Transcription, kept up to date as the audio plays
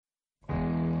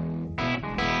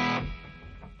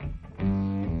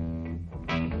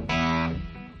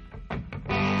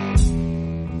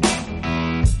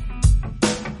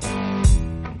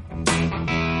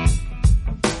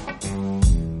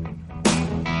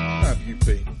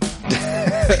been?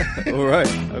 All right.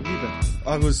 How have you been?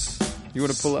 I was... You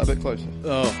want to pull that a bit closer?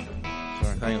 Oh,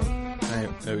 Sorry. hang on.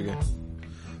 There we go.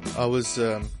 I was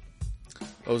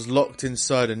locked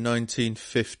inside a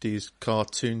 1950s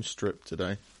cartoon strip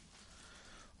today.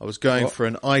 I was going for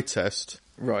an eye test,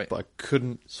 Right. but I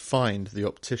couldn't find the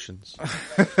opticians.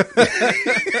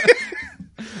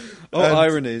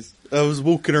 Ironies. I was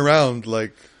walking around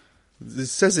like, it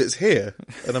says it's here,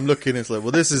 and I'm looking, it's like,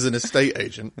 well, this is an estate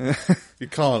agent. You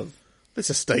can't, this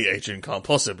estate agent can't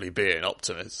possibly be an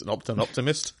optimist, an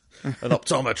optometrist.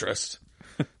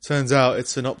 Turns out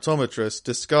it's an optometrist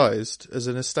disguised as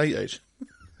an estate agent.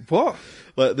 What?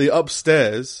 Like, the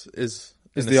upstairs is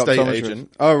an the estate optometrist.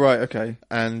 agent, Oh, right, okay.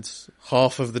 and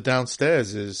half of the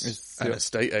downstairs is an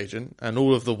estate agent, and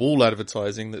all of the wall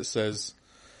advertising that says,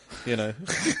 you know,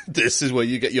 this is where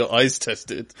you get your eyes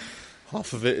tested.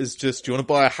 Half of it is just, do you want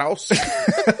to buy a house?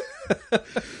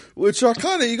 Which I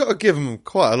you got to give them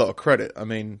quite a lot of credit. I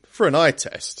mean, for an eye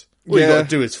test, all you got to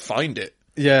do is find it.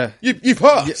 Yeah. You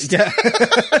passed. Yeah.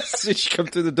 So she come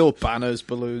through the door, banners,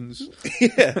 balloons.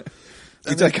 Yeah.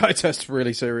 You take eye tests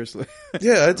really seriously.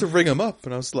 Yeah, I had to ring them up,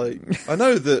 and I was like, I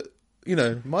know that, you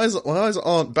know, my eyes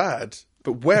aren't bad,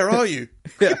 but where are you?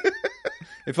 Yeah.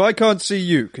 If I can't see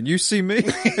you, can you see me?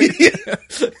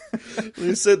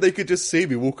 They said they could just see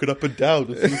me walking up and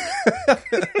down.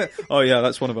 Oh yeah,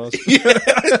 that's one of us.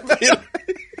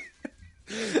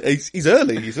 He's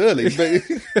early. But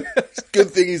it's a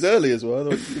good thing he's early as well.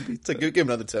 Give him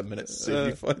another 10 minutes to see if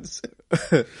he finds it.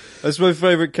 That's my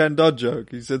favourite Ken Dodd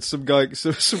joke. He said some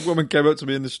woman came up to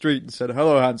me in the street and said,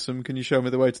 "Hello, handsome, can you show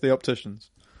me the way to the opticians?"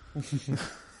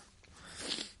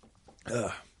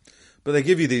 But they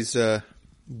give you these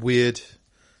weird...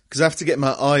 Because I have to get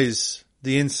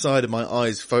the inside of my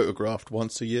eyes photographed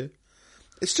once a year.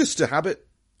 It's just a habit.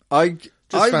 I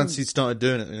fancied started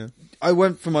doing it, you know. I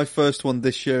went for my first one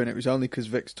this year, and it was only because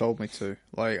Vix told me to.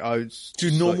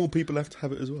 Do normal people have to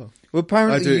have it as well? Well,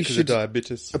 apparently I do it because of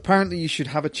diabetes. Apparently, you should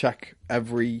have a check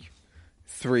every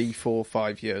 3, 4,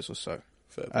 5 years or so.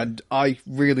 And I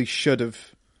really should have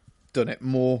done it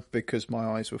more because my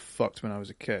eyes were fucked when I was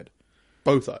a kid.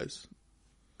 Both eyes?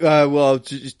 Well,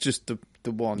 just the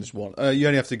one. Just one. You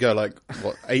only have to go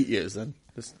 8 years then?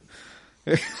 Just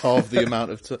half the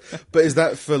amount of time. But is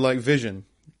that for vision?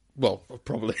 Well,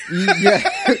 probably. Yeah.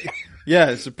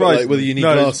 Yeah, surprising. Whether you need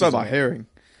glasses. It's about my hearing.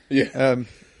 Yeah.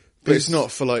 But it's not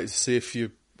for to see if your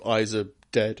eyes are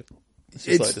dead. It's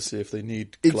just to see if they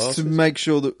need glasses. It's to make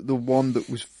sure that the one that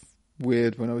was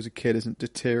weird when I was a kid isn't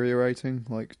deteriorating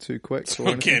too quick. It's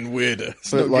not getting weirder.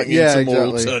 It's but not getting into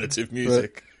more alternative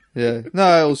music. But, yeah.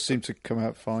 No, it all seemed to come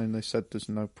out fine. They said there's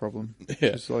no problem. Yeah.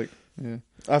 It's yeah.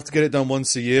 I have to get it done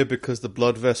once a year because the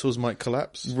blood vessels might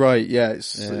collapse. Right, yeah.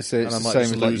 It's and the I might same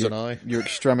just with lose an eye. Your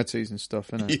extremities and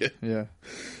stuff, isn't it? Yeah. Yeah.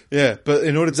 Yeah, but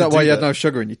in order Is that why you had no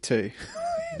sugar in your tea?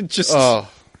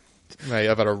 Oh, mate,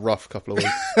 I've had a rough couple of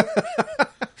weeks.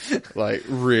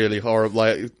 Really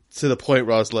horrible. To the point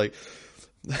where I was like...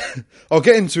 I'll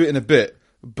get into it in a bit,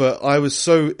 but I was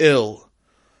so ill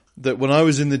that when I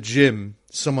was in the gym,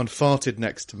 someone farted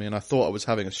next to me and I thought I was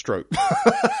having a stroke.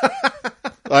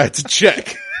 I had to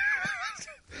check.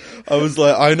 I was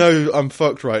like, I know I'm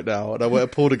fucked right now. And I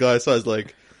pulled a guy aside, I was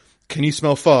like, can you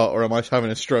smell fart or am I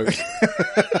having a stroke?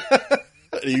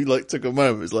 And he took a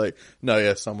moment. It was like, no,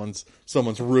 yeah, someone's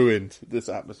ruined this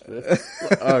atmosphere.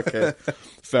 Okay,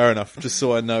 fair enough. Just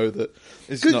so I know that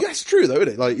it's not. That's true though,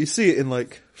 isn't it? You see it in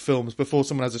films before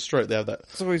someone has a stroke. They have that.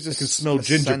 It's always just can smell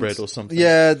gingerbread or something.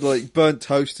 Yeah, burnt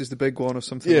toast is the big one or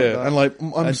something. Yeah, like that.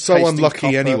 and I'm so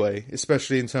unlucky anyway,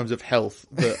 especially in terms of health.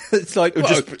 That it's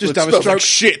just have a stroke.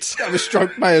 Shit, have a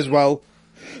stroke. May as well.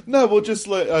 No, well, just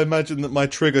I imagine that my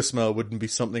trigger smell wouldn't be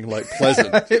something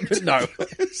pleasant. No.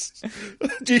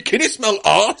 Can you smell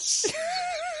arse?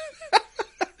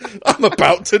 I'm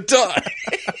about to die.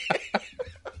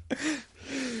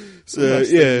 So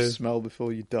yeah, smell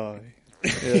before you die.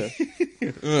 Yeah.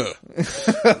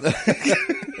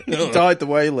 He died the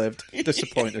way he lived.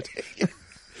 Disappointed.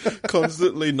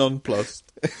 Constantly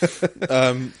nonplussed.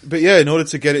 But yeah, in order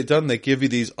to get it done, they give you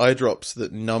these eye drops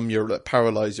that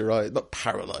paralyze your eye. Not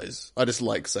paralyze. I just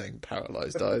like saying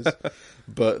paralyzed eyes.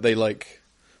 But they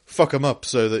fuck them up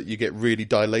so that you get really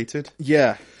dilated.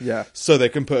 Yeah, yeah. So they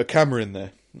can put a camera in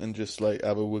there and just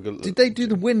have a wiggle. Did they do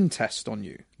the wind test on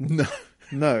you? No.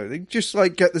 No, they just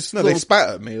get this. No, they spat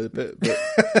at me a bit, but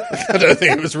I don't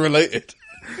think it was related.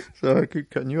 So I keep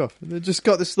cutting you off. They just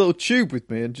got this little tube with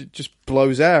me and it just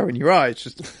blows air in your eyes,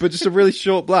 but just a really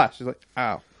short blast. It's like,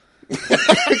 ow.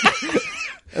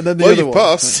 And then the Well, other you one.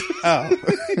 passed. Oh.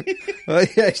 Well,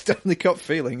 yeah, it's definitely got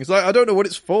feeling. It's like, I don't know what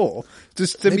it's for. To Maybe,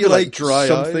 stimulate like, dry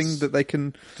something eyes. that they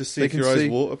can... To see they if can your eyes see.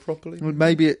 water properly. Well,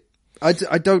 maybe it... I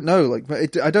don't know. Like,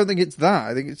 but I don't think it's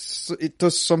that. I think it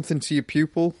does something to your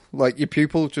pupil. Like, your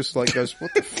pupil just like goes,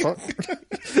 what the fuck?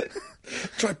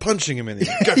 Try punching him in the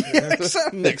eye. Go. Yeah,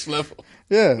 exactly. Next level.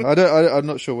 Yeah, I'm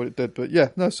not sure what it did, but yeah,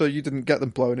 no. So you didn't get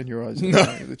them blowing in your eyes? No.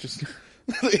 They just...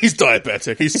 He's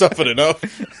diabetic. He's suffered enough.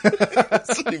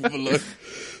 Let's leave him alone.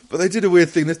 But they did a weird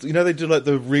thing. They did like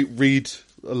the read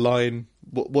a line.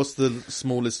 What's the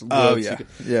smallest words? Oh, yeah.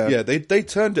 Yeah. They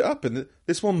turned it up, and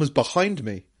this one was behind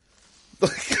me.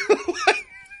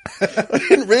 I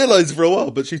didn't realise for a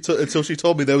while, but until she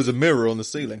told me there was a mirror on the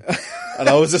ceiling, and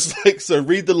I was just like, "So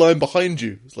read the line behind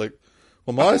you." It's like,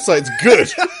 well, my eyesight's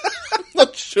good. I'm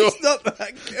not sure. It's not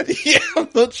that good. Yeah, I'm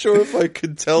not sure if I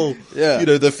could tell. Yeah.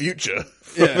 The future.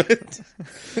 From it.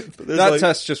 But That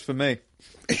test's just for me.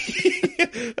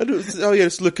 And it was,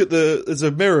 just look at there's a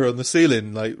mirror on the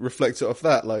ceiling, like reflect it off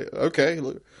that. Like, okay,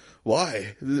 look,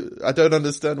 why? I don't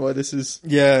understand why this is.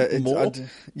 Yeah, more.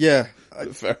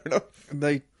 Fair enough.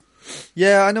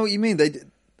 I know what you mean.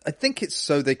 I think it's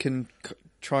so they can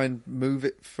try and move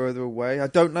it further away. I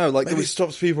don't know. Like, Maybe it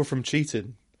stops people from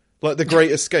cheating, like The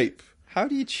Great Escape. How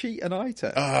do you cheat an eye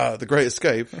test? The Great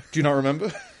Escape. Do you not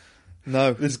remember?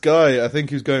 No. This guy, I think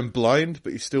he was going blind,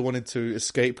 but he still wanted to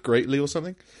escape greatly or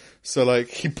something. So, like,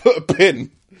 he put a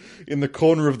pin in the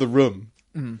corner of the room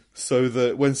so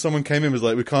that when someone came in, it was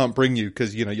like, we can't bring you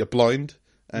because, you're blind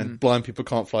and blind people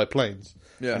can't fly planes.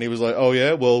 Yeah. And he was like, oh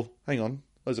yeah, well, hang on,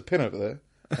 there's a pin over there.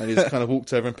 And he just kind of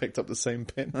walked over and picked up the same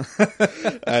pin.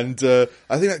 And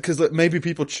I think that because maybe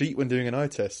people cheat when doing an eye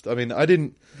test. I mean, I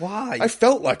didn't... Why? I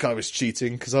felt like I was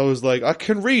cheating because I was like, I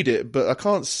can read it, but I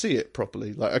can't see it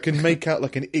properly. Like, I can make out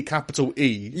like an capital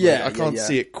E. Yeah, I can't yeah.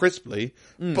 see it crisply,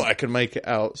 but I can make it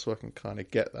out, so I can kind of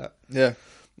get that. Yeah.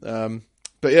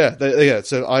 But yeah,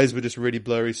 so eyes were just really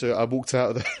blurry. So I walked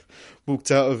out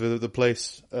of the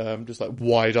place, just like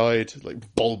wide-eyed,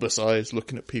 like bulbous eyes,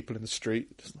 looking at people in the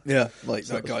street. Just like, Yeah. Like,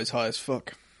 that guy's high as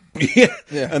fuck. yeah.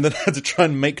 Yeah. And then I had to try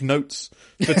and make notes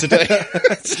for today.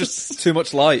 It's just too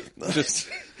much light. Just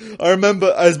I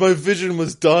remember as my vision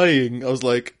was dying, I was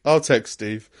like, I'll text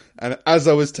Steve. And as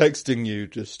I was texting you,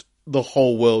 just the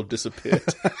whole world disappeared.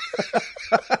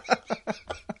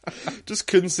 Just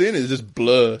couldn't see it. It was just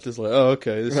blur. Just like, oh,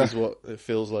 okay, this is what it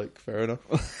feels like. Fair enough.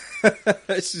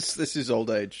 this is old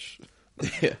age.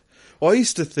 Yeah. Well, I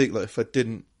used to think like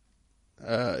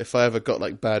if I ever got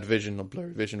like bad vision or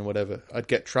blurry vision or whatever, I'd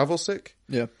get travel sick.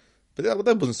 Yeah. But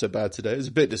that wasn't so bad today. It was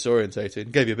a bit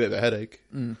disorientating. Gave you a bit of a headache.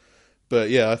 But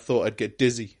yeah, I thought I'd get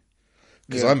dizzy.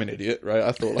 Because I'm an idiot, right?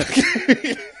 I thought like,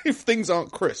 if things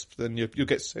aren't crisp, then you'll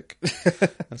get sick.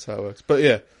 That's how it works. But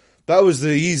yeah, that was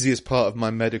the easiest part of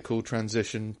my medical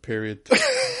transition period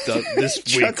this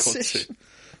week or two.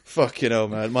 Fucking hell,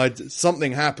 man.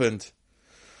 Something happened.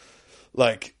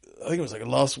 Like, I think it was like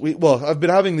last week. Well, I've been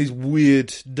having these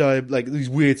weird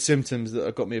symptoms that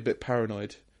have got me a bit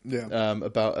paranoid. Yeah.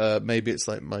 About maybe it's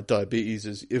like my diabetes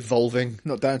is evolving.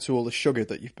 Not down to all the sugar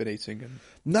that you've been eating. And...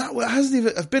 No, it hasn't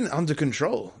even. I've been under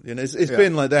control. It's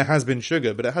been like there has been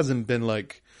sugar, but it hasn't been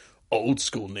like old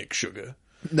school Nick sugar.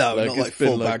 No, like, not like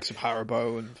full bags of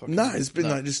Haribo and fucking... No, it's been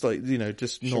like just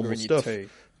just sugar normal in your stuff. tea.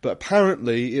 But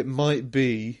apparently it might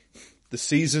be the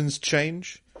seasons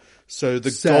change. So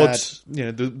the Sad. gods,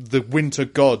 the winter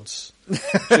gods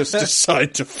just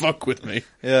decide to fuck with me.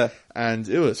 Yeah. And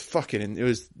it was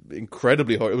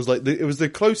incredibly hot. It was like, it was the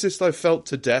closest I felt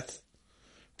to death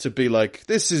to be like,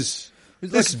 this is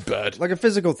bad. Like a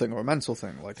physical thing or a mental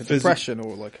thing, like a depression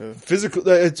or like a... Physical,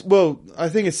 I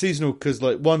think it's seasonal because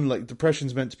like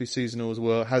depression's meant to be seasonal as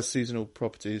well, has seasonal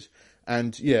properties.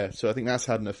 And yeah, so I think that's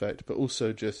had an effect, but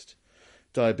also just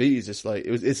diabetes. It's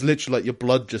literally like your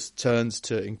blood just turns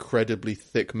to incredibly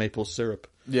thick maple syrup.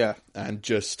 Yeah. And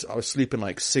I was sleeping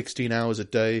like 16 hours a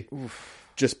day,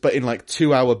 but in like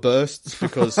 2-hour bursts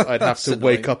because I'd have to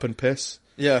wake up and piss.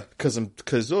 Yeah. Because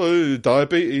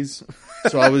diabetes.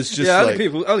 So I was just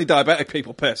only diabetic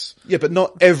people piss. Yeah, but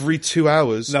not every 2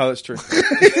 hours. No, that's true.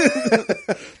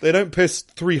 They don't piss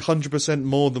 300%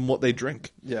 more than what they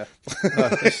drink. Yeah.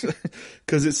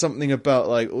 Because it's something about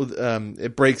like,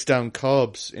 it breaks down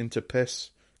carbs into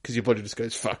piss because your body just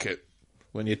goes, fuck it,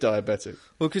 when you're diabetic.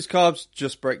 Well, because carbs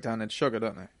just break down into sugar,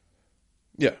 don't they?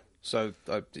 Yeah. So,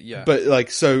 yeah.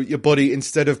 But so your body,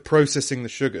 instead of processing the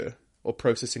sugar or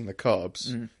processing the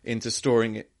carbs into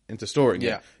storing it,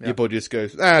 your body just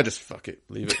goes, just fuck it,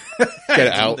 leave it, get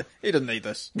it out. He doesn't need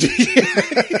this.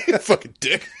 Fucking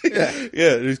dick.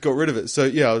 Yeah, he's got rid of it. So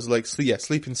yeah, I was like,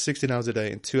 sleeping 16 hours a day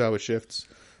in 2-hour shifts.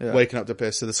 waking up to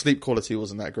piss. So the sleep quality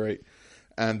wasn't that great.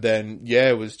 And then,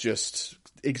 yeah, was just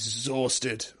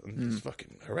exhausted and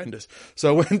fucking horrendous. So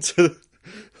I went to,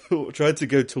 tried to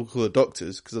go talk to the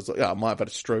doctors because I was like, yeah, I might have had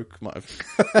a stroke, might have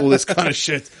all this kind of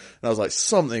shit. And I was like,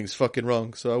 something's fucking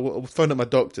wrong. So I phoned up my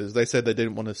doctors. They said they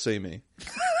didn't want to see me.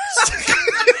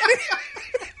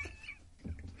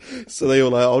 So they were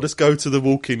like, I'll just go to the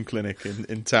walk-in clinic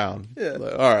in town. Yeah.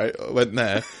 Like, all right, I went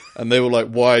there, and they were like,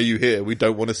 why are you here? We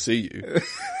don't want to see you.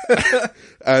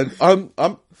 And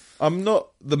I'm not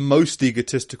the most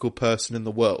egotistical person in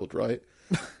the world, right?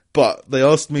 But they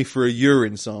asked me for a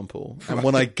urine sample, and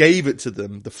when I gave it to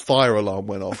them, the fire alarm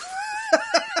went off.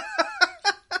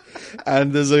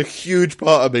 And there's a huge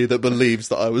part of me that believes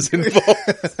that I was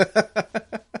involved.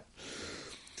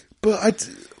 But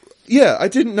I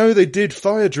didn't know they did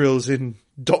fire drills in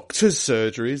doctors'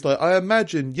 surgeries. Like, I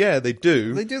imagine, yeah, they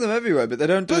do. They do them everywhere, but they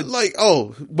don't do But like,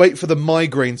 wait for the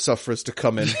migraine sufferers to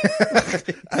come in.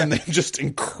 And they're just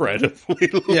incredibly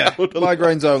loud. Yeah,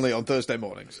 migraines only on Thursday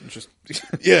mornings. Just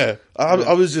Yeah.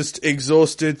 I was just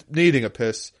exhausted, needing a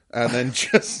piss, and then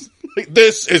just like,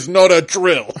 this is not a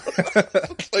drill.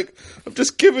 Like, I'm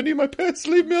just giving you my piss,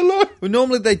 leave me alone. Well,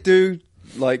 normally they do,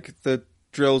 like, the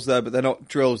drills there, but they're not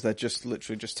drills, they're just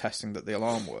literally just testing that the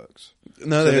alarm works.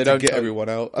 No, So they they don't don't get go- everyone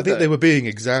out. I think they were being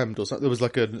examined or something. There was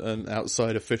like an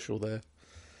outside official there.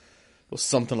 Or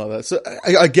something like that. So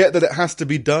I get that it has to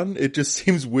be done. It just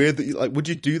seems weird that would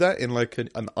you do that in like an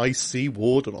IC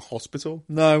ward in a hospital?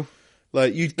 No.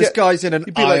 Like you'd This get, guy's in an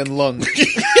you'd be iron like, lung.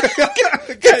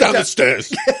 get down the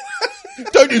stairs.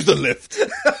 Don't use the lift.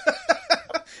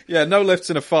 Yeah, no lifts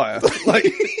in a fire. Like,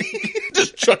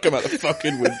 just chuck him out the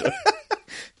fucking window.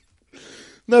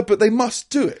 No, but they must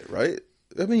do it, right?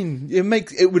 I mean,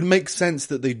 it would make sense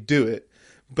that they do it,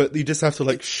 but you just have to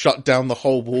like shut down the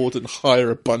whole ward and hire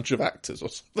a bunch of actors or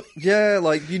something. Yeah,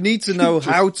 like, you need to know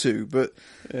how to, but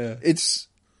Yeah. it's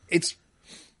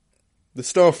The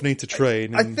staff need to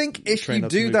train. I think if train you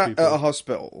up to do move that people. at a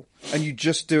hospital and you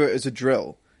just do it as a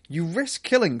drill, you risk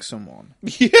killing someone.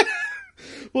 Yeah.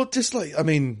 Well, just like, I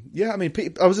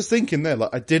was just thinking there,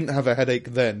 like, I didn't have a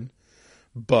headache then,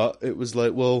 but it was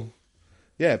like, well,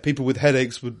 yeah, people with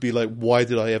headaches would be like, why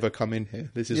did I ever come in here?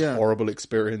 This is a horrible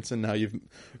experience, and now it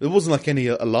wasn't like any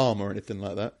alarm or anything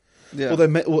like that. Yeah.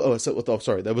 Well,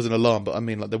 sorry, there was an alarm, but I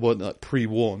mean, like, they weren't like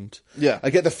pre-warned. Yeah.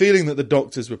 I get the feeling that the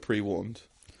doctors were pre-warned.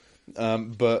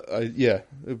 But it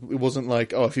wasn't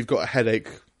like, if you've got a headache,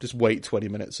 just wait 20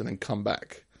 minutes and then come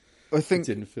back. I think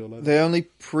It didn't feel like they only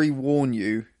pre-warn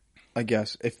you, I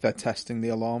guess, if they're testing the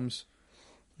alarms.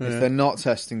 Yeah. If they're not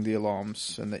testing the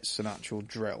alarms and it's an actual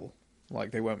drill,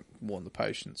 like, they won't warn the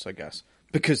patients, I guess,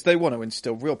 because they want to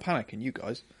instill real panic in you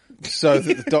guys, so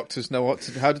that the doctors know how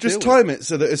to deal Just with time it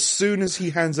so that as soon as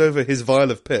he hands over his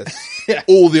vial of piss, Yeah.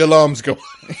 all the alarms go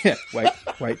off. it. Yeah,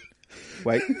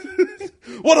 wait.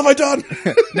 What have I done?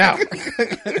 Now.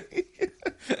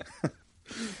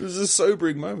 It was a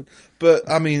sobering moment. But,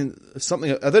 I mean, I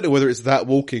don't know whether it's that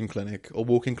walk-in clinic or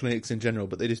walk-in clinics in general,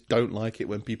 but they just don't like it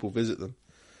when people visit them.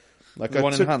 Like The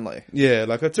one in Hanley? Yeah,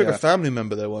 like I took Yeah. a family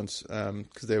member there once,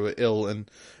 because they were ill and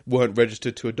weren't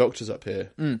registered to a doctor's up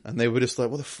here. And they were just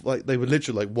like, like, they were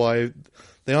literally like, why?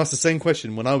 They asked the same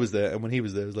question when I was there and when he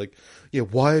was there. It was like, yeah,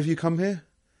 why have you come here?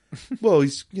 Well,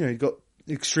 he's got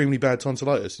extremely bad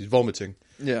tonsillitis. He's vomiting.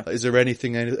 Yeah. Is there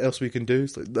anything else we can do?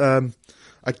 It's like,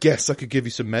 I guess I could give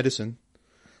you some medicine.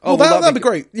 Oh, well, well, that'd be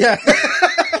great. Yeah.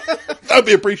 That'd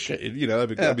be appreciated.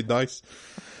 That'd be nice.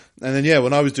 And then,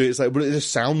 when I was doing it, it's like, well, it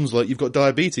just sounds like you've got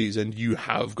diabetes and you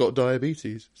have got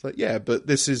diabetes. It's like, yeah, but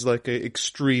this is like an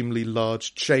extremely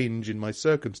large change in my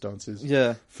circumstances.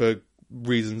 Yeah. For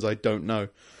reasons I don't know.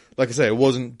 Like I say, it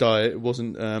wasn't diet, it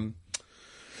wasn't,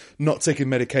 not taking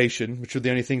medication, which are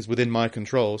the only things within my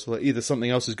control. So like, either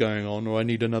something else is going on or I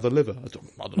need another liver. I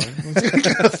don't know.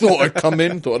 I thought I'd come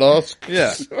in, thought I'd ask.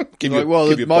 Yeah. Give Like,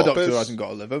 you a my pop doctor piss. hasn't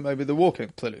got a liver. Maybe the walk-in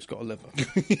clinic's got a liver.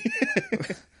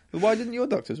 Why didn't your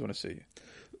doctors want to see you?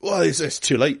 Well, it's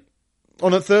too late.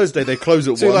 On a Thursday, they close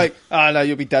at 1. Too late. No,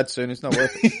 you'll be dead soon. It's not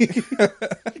worth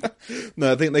it.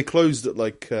 No, I think they closed at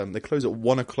they close at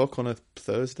 1 o'clock on a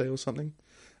Thursday or something.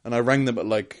 And I rang them at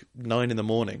like 9 in the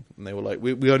morning, and they were like,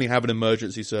 "We only have an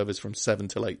emergency service from 7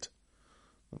 till 8."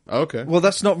 Okay, Well,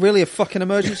 that's not really a fucking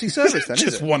emergency service then,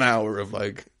 just is it? 1 hour of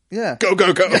like, Yeah. go.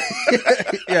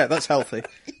 Yeah, that's healthy.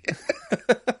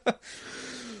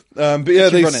 But yeah,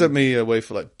 they running. sent me away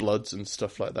for like bloods and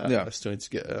stuff like that. Yeah. I still need to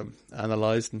get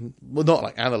analysed, and well, not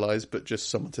like analysed, but just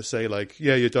someone to say like,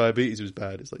 "Yeah, your diabetes was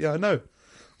bad." It's like, yeah, I know,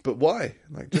 but why?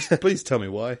 Like, just please tell me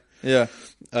why. Yeah.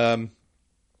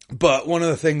 But one of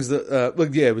the things that,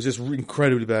 it was just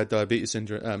incredibly bad diabetes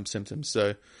syndrome symptoms.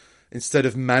 So instead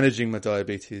of managing my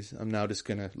diabetes, I'm now just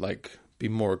gonna like be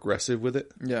more aggressive with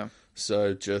it. Yeah.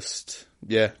 So just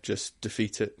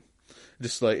defeat it.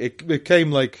 Just like it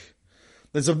became like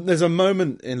there's a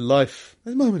moment in life.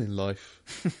 There's a moment in life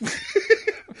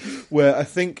where I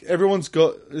think everyone's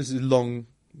got this long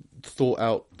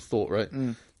thought, right?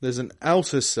 There's an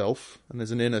outer self and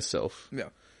there's an inner self. Yeah.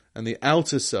 And the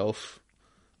outer self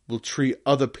will treat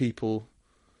other people.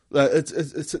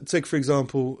 Take for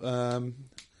example,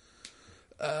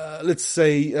 let's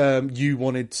say you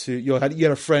had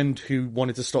a friend who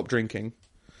wanted to stop drinking,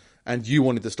 and you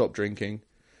wanted to stop drinking.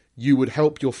 You would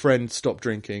help your friend stop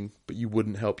drinking, but you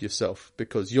wouldn't help yourself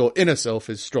because your inner self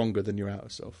is stronger than your outer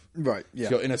self. Right. Yeah.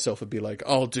 So your inner self would be like,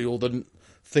 "I'll do all the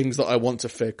things that I want to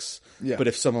fix." Yeah. But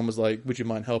if someone was like, "Would you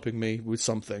mind helping me with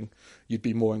something?" you'd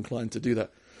be more inclined to do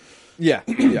that. Yeah.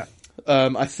 Yeah.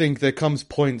 I think there comes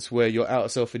points where your outer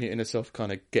self and your inner self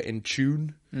kind of get in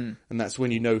tune, and that's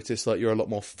when you notice like you're a lot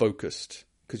more focused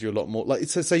because you're a lot more like.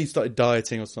 Say you started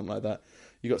dieting or something like that.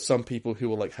 You got some people who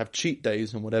will like have cheat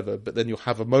days and whatever, but then you'll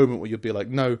have a moment where you'll be like,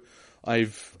 "No,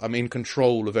 I'm in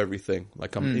control of everything.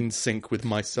 Like I'm in sync with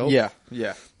myself." Yeah.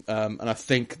 Yeah. And I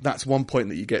think that's one point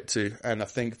that you get to, and I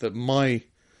think that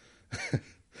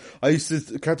I used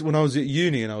to, when I was at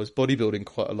uni and I was bodybuilding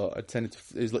quite a lot, I tended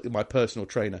to, is like my personal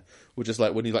trainer, which is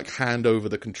like when you like hand over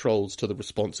the controls to the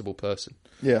responsible person.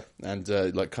 Yeah. And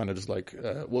like kind of just like,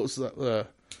 what was that,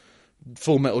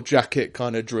 Full Metal Jacket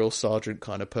kind of drill sergeant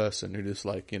kind of person who just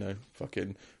like,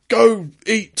 fucking go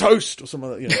eat toast or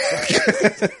something like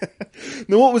that.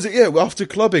 No, what was it? Yeah, after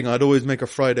clubbing, I'd always make a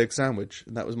fried egg sandwich,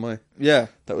 and that was my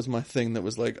thing. That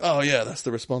was like, oh yeah, that's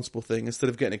the responsible thing. Instead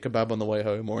of getting a kebab on the way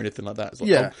home or anything like that, it's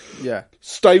like, yeah.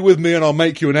 Stay with me, and I'll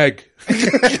make you an egg. All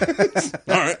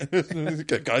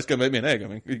right, guys, go make me an egg. I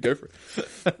mean, you go for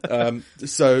it.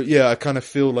 So yeah, I kind of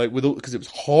feel like because it was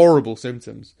horrible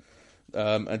symptoms.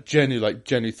 And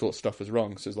genuinely thought stuff was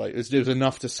wrong. So it's like, it was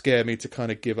enough to scare me to kind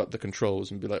of give up the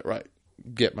controls and be like, right,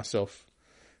 get my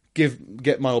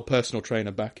old personal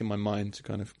trainer back in my mind to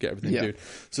kind of get everything doing.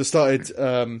 So I started,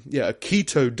 a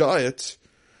keto diet,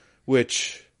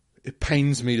 which it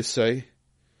pains me to say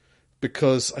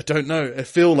because I don't know. I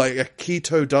feel like a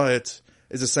keto diet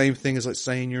is the same thing as like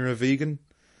saying you're a vegan.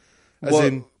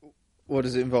 What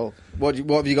does it involve? What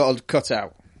have you got to cut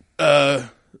out?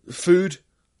 Food.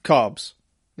 Carbs.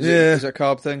 Is it a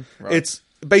carb thing? Right. It's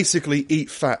basically eat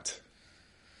fat.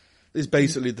 Is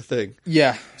basically the thing.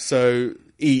 Yeah. So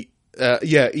eat fat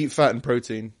and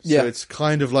protein. So yeah. It's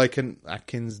kind of like an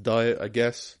Atkins diet, I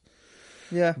guess.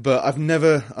 Yeah. But I've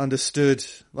never understood,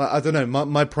 like, I don't know,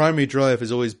 my primary drive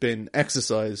has always been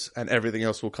exercise and everything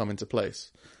else will come into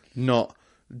place. Not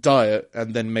diet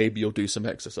and then maybe you'll do some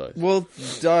exercise. Well,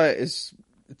 diet is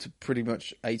pretty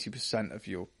much 80% of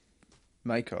your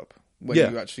makeup. When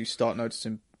you actually start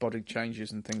noticing body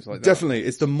changes and things like that. Definitely,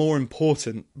 it's the more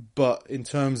important, but in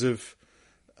terms of,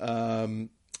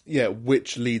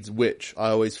 which leads which, I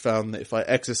always found that if I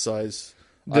exercise,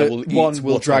 I will eat one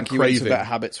will what drag I'm you craving. into better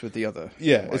habits with the other.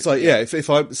 Yeah, it's like, if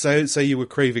I say you were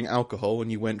craving alcohol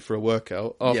and you went for a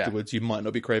workout, afterwards you might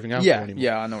not be craving alcohol anymore.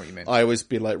 Yeah, I know what you mean. I always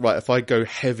be like, right, if I go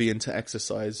heavy into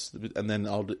exercise and then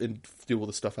I'll do all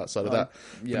the stuff outside of that.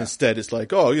 But instead it's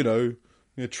like,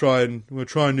 we'll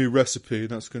try a new recipe.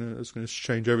 That's gonna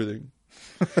change everything.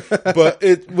 But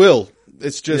it will.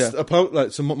 It's just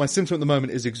so my symptom at the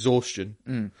moment is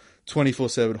exhaustion.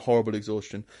 24/7 horrible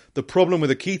exhaustion. The problem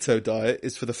with a keto diet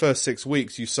is for the first 6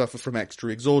 weeks you suffer from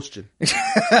extra exhaustion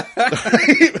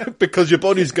because your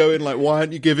body's going like, why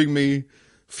aren't you giving me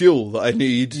fuel that I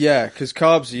need? Yeah, because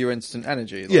carbs are your instant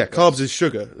energy. Carbs is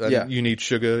sugar. And you need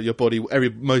sugar. Your body,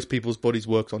 most people's bodies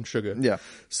work on sugar. Yeah.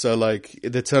 So like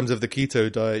in the terms of the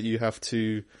keto diet, you have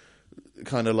to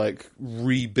kind of like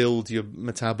rebuild your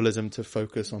metabolism to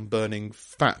focus on burning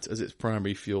fat as its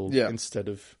primary fuel instead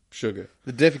of sugar.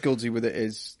 The difficulty with it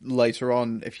is later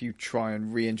on, if you try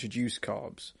and reintroduce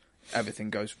carbs,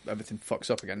 everything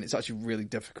fucks up again. It's actually really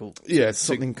difficult. Yeah, it's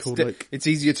something called like... It's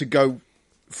easier to go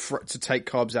to take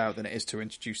carbs out than it is to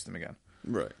introduce them again.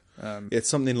 Right. It's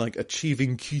something like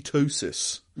achieving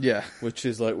ketosis. Yeah. Which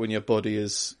is like when your body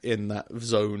is in that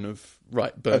zone of,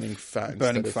 burning fat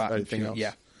instead of anything else.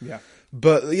 Yeah. Yeah.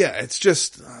 But it's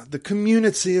just the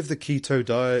community of the keto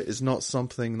diet is not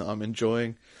something that I'm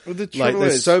enjoying. Well,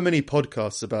 there's so many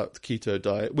podcasts about the keto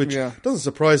diet, which doesn't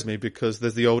surprise me because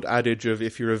there's the old adage of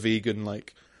if you're a vegan,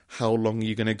 like, how long are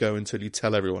you going to go until you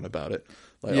tell everyone about it?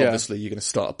 Like, obviously, you're going to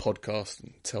start a podcast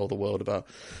and tell the world about.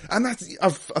 And I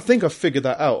think I've figured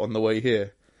that out on the way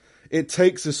here. It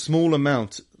takes a small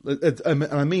amount,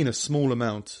 and I mean a small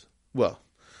amount. Well,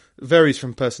 It varies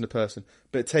from person to person,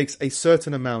 but it takes a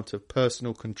certain amount of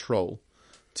personal control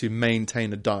to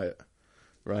maintain a diet,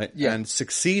 right? Yeah. And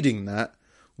succeeding that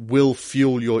will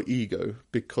fuel your ego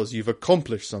because you've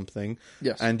accomplished something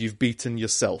Yes. and you've beaten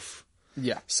yourself.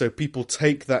 Yeah. So people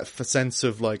take that sense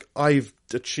of like, I've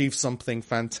achieved something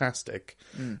fantastic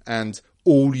and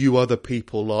all you other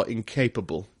people are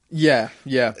incapable. Yeah.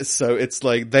 Yeah. So it's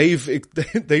like they've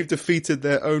defeated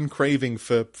their own craving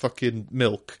for fucking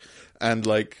milk, and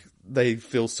like they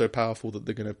feel so powerful that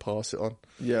they're going to pass it on.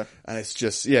 Yeah. And it's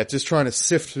just just trying to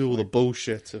sift through all the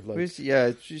bullshit of like It's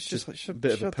just like, a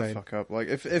bit of a shut the pain. fuck up. Like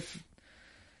if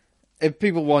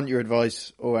people want your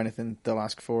advice or anything, they'll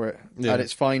ask for it, Yeah. and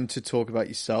it's fine to talk about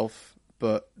yourself,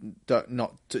 but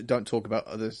don't talk about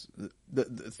others,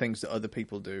 the things that other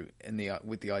people do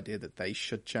with the idea that they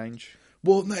should change.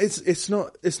 Well, no, it's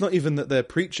not even that they're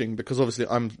preaching, because obviously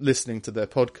I'm listening to their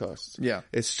podcasts. Yeah.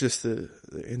 It's just the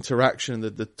interaction,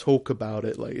 the talk about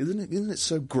it. Like, isn't it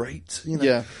so great? You know?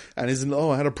 Yeah. And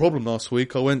I had a problem last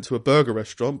week. I went to a burger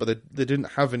restaurant, but they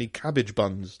didn't have any cabbage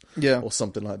buns. Yeah. Or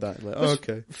something like that. Like,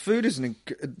 okay. Food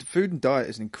and diet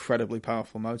is an incredibly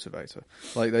powerful motivator.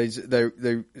 Like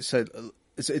they said,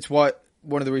 it's why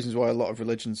one of the reasons why a lot of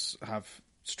religions have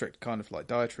strict kind of like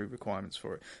dietary requirements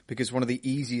for it, because one of the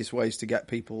easiest ways to get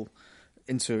people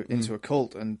into a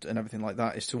cult and everything like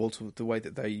that is to alter the way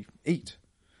that they eat,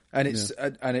 and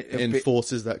it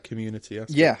enforces that community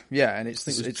aspect. Yeah, and it's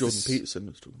Jordan Peterson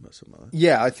was talking about something like that.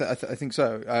 Yeah, I think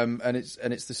so. And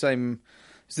it's the same.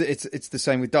 It's the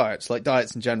same with diets. Like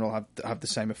diets in general have the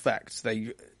same effects.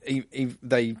 They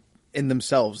in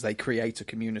themselves they create a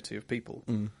community of people,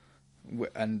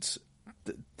 and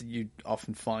you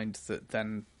often find that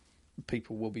then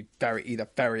people will be either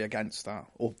very against that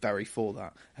or very for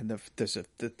that, and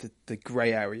the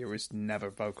grey area is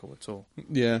never vocal at all.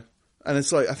 Yeah. And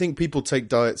it's like, I think people take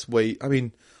diets I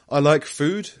mean, I like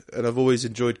food and I've always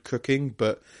enjoyed cooking,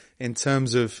 but in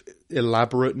terms of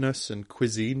elaborateness and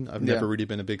cuisine, I've never really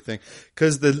been a big thing,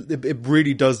 because it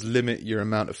really does limit your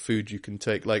amount of food you can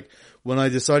take. Like when I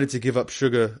decided to give up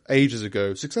sugar ages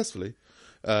ago, successfully,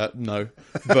 no,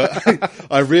 but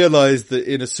I realized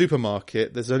that in a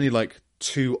supermarket, there's only like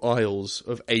 2 aisles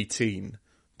of 18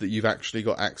 that you've actually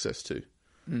got access to.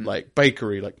 Like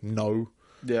bakery, like no.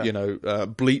 Yeah. You know,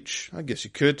 bleach, I guess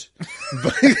you could.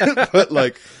 but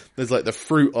like, there's like the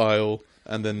fruit aisle,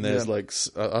 and then there's like,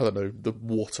 I don't know, the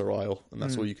water aisle, and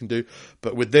that's all you can do.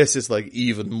 But with this, it's like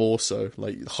even more so.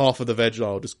 Like half of the veg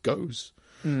aisle just goes.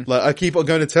 Like I keep on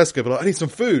going to Tesco, but like, I need some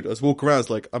food. I just walk around, it's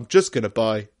like, I'm just going to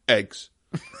buy eggs.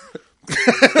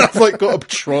 I've like got a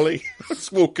trolley. I'm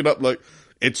just walking up like,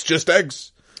 it's just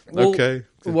eggs. Well, okay.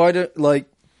 Why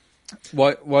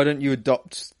don't you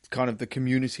adopt kind of the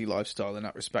community lifestyle in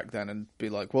that respect then, and be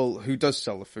like, well, who does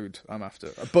sell the food I'm after?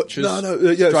 A butcher's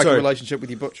strike a relationship with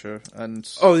your butcher, and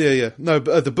no,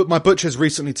 but my butcher's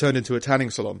recently turned into a tanning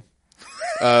salon.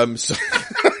 So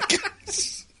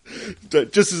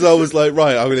just as I was like,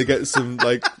 right, I'm going to get some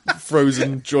like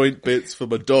frozen joint bits for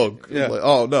my dog. Yeah. Like,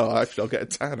 oh no, actually I'll get a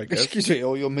tan, I guess. Excuse me,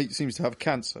 all your meat seems to have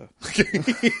cancer.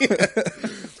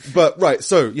 But right,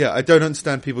 so yeah, I don't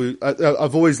understand people.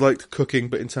 I've always liked cooking,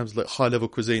 but in terms of like high level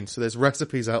cuisine, so there's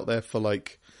recipes out there for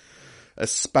like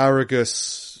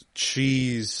asparagus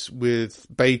cheese with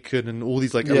bacon and all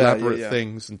these like elaborate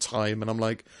things and thyme, and I'm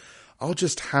like, I'll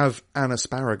just have an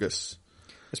asparagus.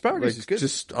 Asparagus is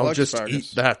good. I'll just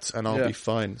eat that and I'll be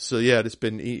fine. So yeah, it's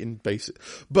been eating basic,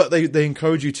 but they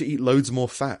encourage you to eat loads more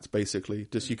fat. Basically,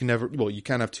 just you can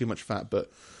have too much fat, but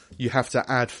you have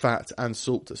to add fat and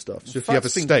salt to stuff. So if you have a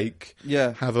steak,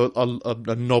 have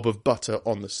a knob of butter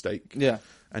on the steak. Yeah,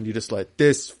 and you're just like,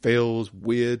 this feels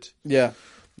weird. Yeah,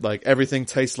 like everything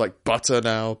tastes like butter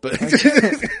now, but.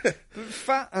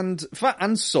 Fat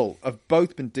and salt have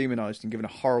both been demonized and given a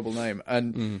horrible name.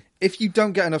 And if you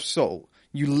don't get enough salt,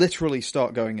 you literally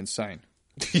start going insane.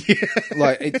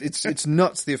 Like it's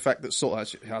nuts the effect that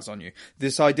salt has on you.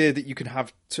 This idea that you can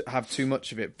have too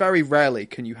much of it. Very rarely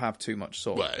can you have too much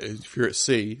salt. Well, if you're at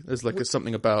sea, there's like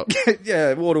something about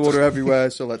water everywhere.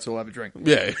 So let's all have a drink.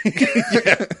 Yeah.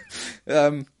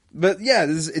 But yeah,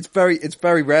 it's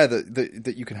very rare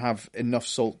that you can have enough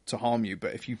salt to harm you.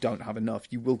 But if you don't have enough,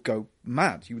 you will go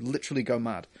mad. You literally go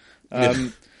mad.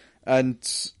 And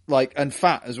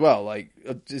fat as well. Like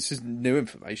this is new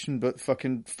information, but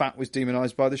fucking fat was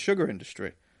demonized by the sugar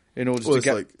industry in order to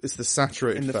get. It's the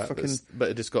saturated fat, but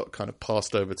it just got kind of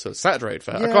passed over to saturated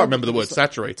fat. I can't remember the word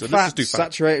saturated. Let's just do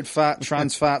fat. Saturated fat,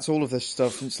 trans fats, all of this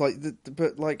stuff. And it's like,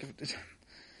 but like.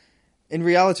 In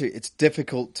reality, it's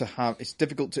difficult to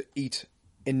eat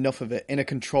enough of it in a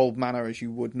controlled manner as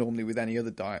you would normally with any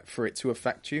other diet for it to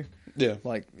affect you. Yeah.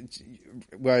 Like,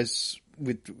 whereas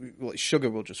with sugar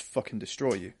will just fucking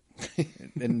destroy you,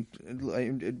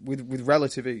 with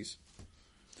relative ease.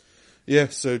 Yeah,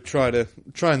 so trying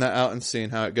that out and seeing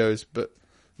how it goes. But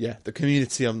yeah, the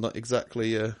community I'm not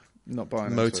exactly Not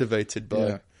buying motivated by.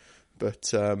 Yeah.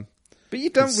 But you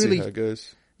don't see really how it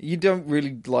goes. you don't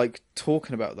really like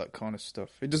talking about that kind of stuff.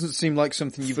 It doesn't seem like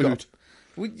something you've Food. got.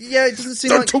 Well, yeah, it doesn't seem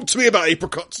Don't like talk to me about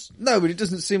apricots. no, but it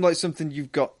doesn't seem like something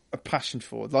you've got a passion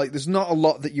for. Like, there's not a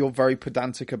lot that you're very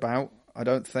pedantic about, I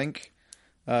don't think.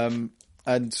 And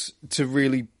to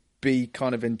really be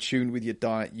kind of in tune with your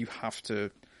diet, you have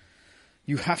to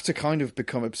kind of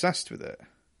become obsessed with it.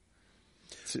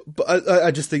 But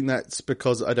I just think that's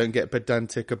because I don't get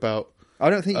pedantic about. I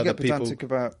don't think you other get pedantic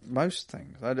about most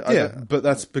things. But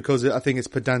that's because I think it's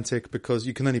pedantic because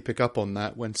you can only pick up on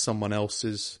that when someone else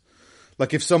is.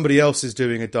 Like, if somebody else is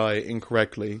doing a diet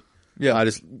incorrectly, I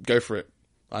just go for it.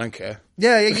 I don't care.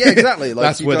 Yeah, exactly. Like,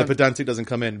 that's where the pedantic doesn't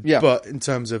come in. Yeah. But in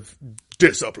terms of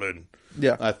discipline,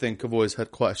 Yeah. I think I've always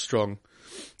had quite a strong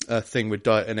thing with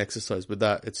diet and exercise. With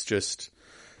that, it's just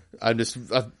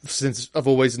since I've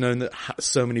always known that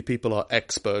so many people are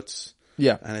experts.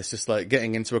 Yeah. And it's just like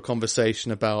getting into a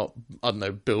conversation about, I don't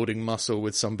know, building muscle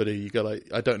with somebody. You go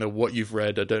like, I don't know what you've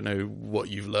read. I don't know what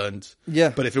you've learned. Yeah.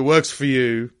 But if it works for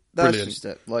you, That's brilliant. just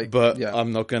it. Like, But yeah.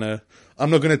 I'm not gonna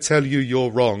tell you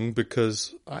you're wrong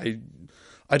because I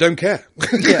don't care.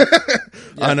 Yeah.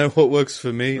 I know what works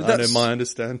for me. I know That's- my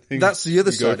understanding. That's the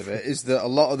other You go side of it, is that a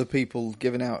lot of the people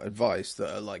giving out advice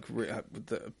that are like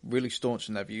that are really staunch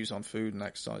in their views on food and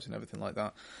exercise and everything like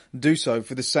that do so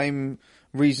for the same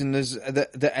reason as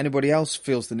that anybody else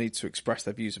feels the need to express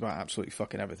their views about absolutely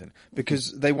fucking everything,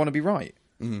 because they want to be right.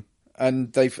 Mm-hmm.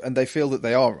 And they feel that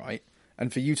they are right,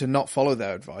 and for you to not follow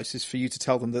their advice is for you to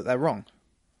tell them that they're wrong.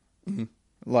 Mm-hmm.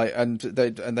 Like, and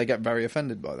they get very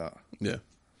offended by that. Yeah.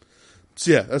 So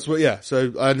yeah, that's what. Yeah,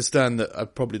 so I understand that I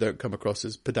probably don't come across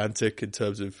as pedantic in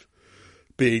terms of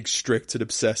being strict and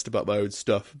obsessed about my own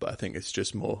stuff, but I think it's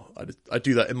just more. I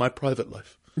do that in my private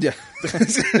life. Yeah.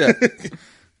 Yeah.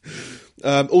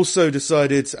 Also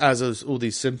decided, as all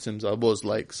these symptoms, I was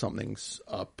like, something's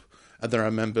up. And then I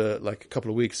remember, like, a couple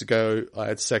of weeks ago, I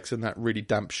had sex in that really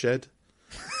damp shed.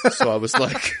 So I was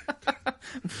like,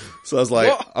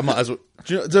 What? I might as well.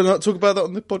 Did I not talk about that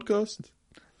on the podcast?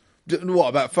 What,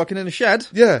 about fucking in a shed?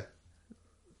 Yeah.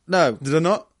 No. Did I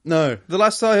not? No. The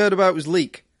last I heard about was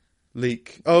leak.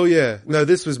 Leak. Oh, yeah. No,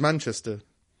 this was Manchester.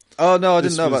 Oh, no, I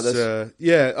didn't know about was, this.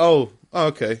 Yeah. Oh,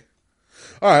 okay.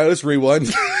 All right, let's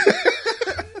rewind.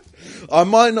 I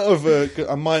might not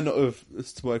have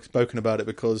spoken about it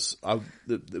because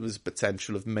there was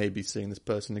potential of maybe seeing this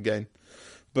person again.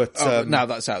 But Now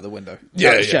that's out the window.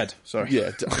 Yeah, The yeah. shed. Sorry.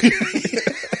 Yeah.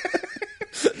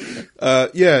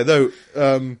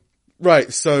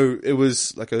 Right. So it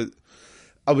was like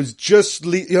I was just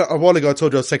a while ago. I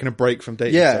told you I was taking a break from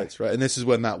dating sites, right? And this is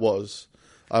when that was.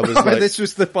 I was like, This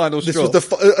was the final this straw. was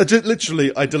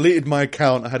literally. I deleted my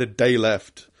account. I had a day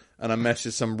left, and I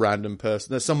messaged some random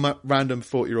person. There's some random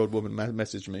 40-year-old woman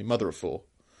messaged me, mother of 4.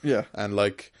 Yeah. And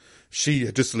like, she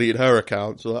had just deleted her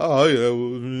account. So like, oh yeah,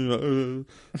 well,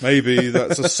 maybe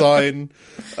that's a sign.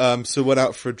 So went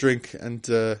out for a drink, and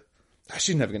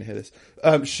she's never going to hear this.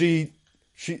 She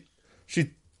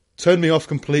turned me off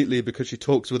completely because she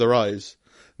talks with her eyes.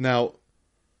 Now,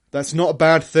 that's not a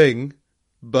bad thing,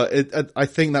 but I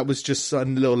think that was just a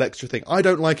little extra thing. I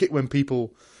don't like it when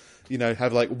people,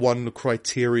 have like one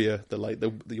criteria that like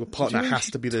your partner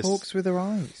has to be this. Talks with her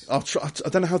eyes. I'll try. I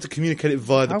don't know how to communicate it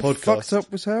via the How podcast. fucked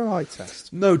up was her eye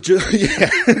test? No, yeah.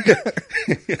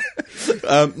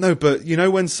 No, but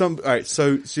when all right,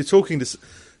 so you're talking to,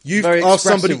 you've Very asked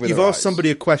somebody, expressive with you've her asked eyes. somebody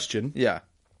a question. Yeah.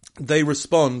 They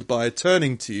respond by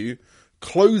turning to you,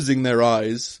 closing their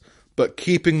eyes, but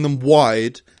keeping them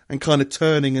wide and kind of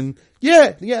turning and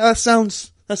yeah, that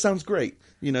sounds great.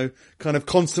 Kind of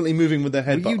constantly moving with their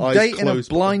head, Were but you eyes dating closed.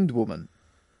 a blind woman?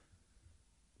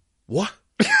 What?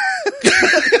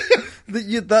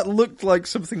 That looked like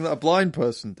something that a blind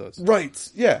person does. Right,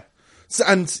 yeah. So,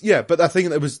 but I think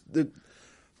there was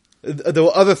there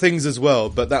were other things as well,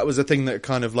 but that was a thing that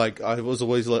kind of like I was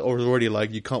always like, or already like,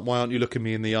 why aren't you looking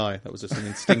me in the eye? That was just an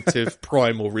instinctive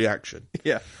primal reaction.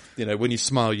 Yeah. When you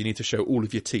smile, you need to show all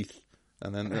of your teeth,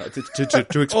 and then to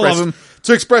express All of them.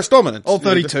 to express dominance. All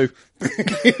 32.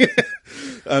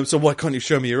 So why can't you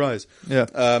show me your eyes? Yeah.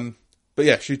 But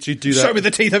yeah, she'd do that. Show me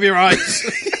the teeth of your eyes.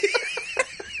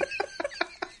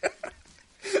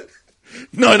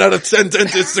 9 out of 10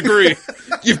 dentists agree.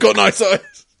 You've got nice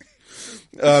eyes.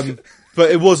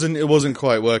 But it wasn't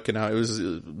quite working out.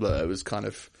 It was kind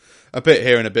of a bit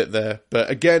here and a bit there. But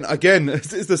again,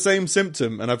 it's the same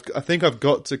symptom, and I think I've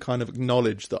got to kind of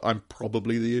acknowledge that I'm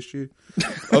probably the issue.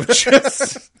 Of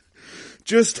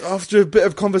just after a bit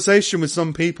of conversation with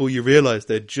some people, you realise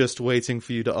they're just waiting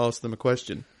for you to ask them a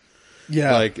question.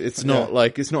 Yeah, like it's not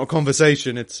a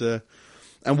conversation. It's and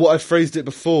what I phrased it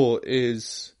before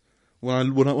is when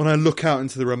I look out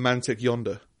into the romantic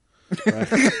yonder.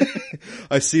 Right?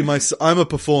 I see I'm a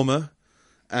performer,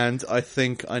 and I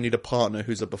think I need a partner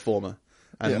who's a performer.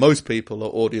 And most people are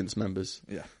audience members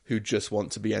who just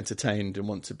want to be entertained and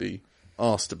want to be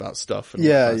asked about stuff and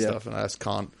stuff. And I just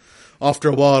can't. After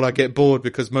a while, I get bored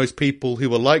because most people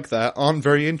who are like that aren't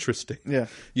very interesting. Yeah,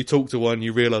 you talk to one,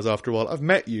 you realise after a while, I've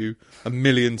met you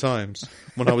 1,000,000 times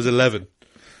when I was 11.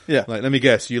 Yeah. Like, let me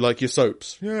guess, you like your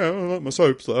soaps? Yeah, I like my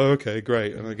soaps. Like, oh, okay,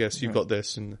 great. And I guess you've got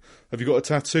this. And have you got a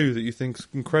tattoo that you think's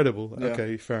incredible? Yeah.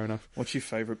 Okay, fair enough. What's your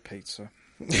favourite pizza?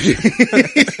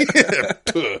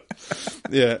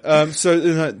 Yeah. So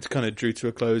that kind of drew to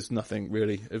a close. Nothing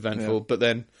really eventful. Yeah. But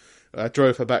then I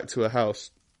drove her back to her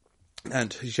house,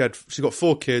 and she got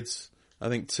 4 kids. I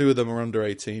think 2 of them were under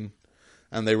 18,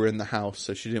 and they were in the house.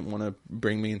 So she didn't want to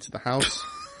bring me into the house.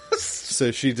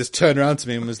 So she just turned around to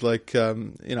me and was like,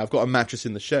 I've got a mattress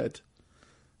in the shed.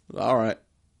 All right.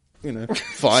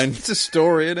 Fine. It's a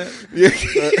story, isn't it? Yeah.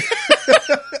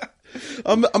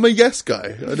 I'm a yes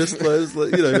guy. I'm just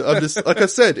like I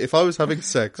said, if I was having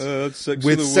sex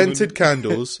with scented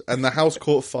candles and the house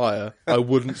caught fire, I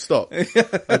wouldn't stop.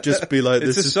 I'd just be like,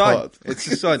 It's a sign. This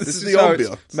is the how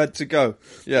ambiance. It's meant to go.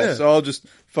 Yeah, so I'll just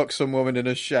fuck some woman in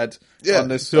a shed on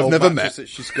this who I've old never mattress met. that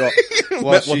she's got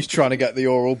while she's trying to get the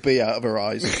Oral B out of her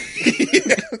eyes.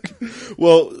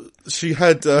 Well, she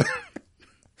had.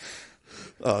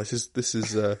 This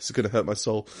is going to hurt my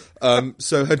soul.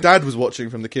 So her dad was watching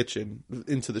from the kitchen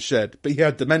into the shed, but he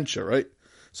had dementia, right?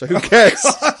 So who cares?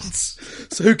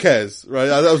 So who cares, right?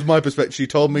 That was my perspective. She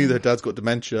told me that her dad's got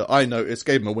dementia. I noticed,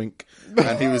 gave him a wink,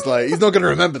 and he was like, he's not going to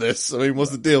remember this. I mean,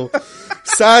 what's the deal?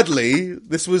 Sadly,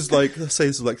 this was like, let's say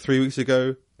this was like 3 weeks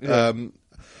ago. Yeah.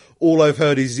 All I've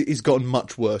heard is he's gotten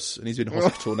much worse and he's in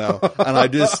hospital now. And I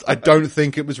don't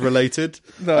think it was related.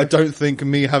 No. I don't think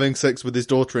me having sex with his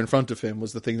daughter in front of him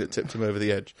was the thing that tipped him over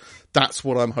the edge. That's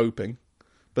what I'm hoping.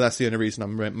 But that's the only reason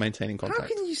I'm maintaining contact. How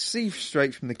can you see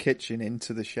straight from the kitchen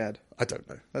into the shed? I don't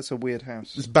know. That's a weird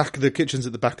house. The kitchen's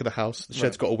at the back of the house. The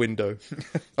shed's got a window.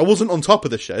 I wasn't on top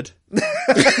of the shed.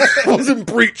 I wasn't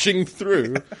breaching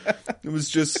through. It was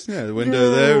just, the window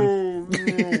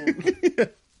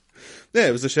there. Yeah,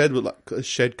 it was a shed with like a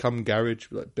shed cum garage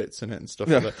with like bits in it and stuff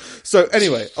like that. So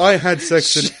anyway, I had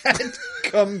sex in shed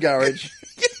cum garage.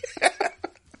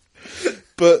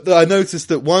 But I noticed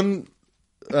that one,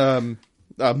 I'm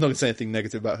not going to say anything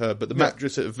negative about her, but the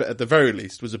mattress at the very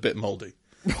least was a bit mouldy.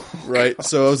 Right?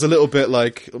 So I was a little bit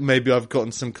like, maybe I've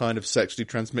gotten some kind of sexually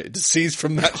transmitted disease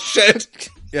from that shed.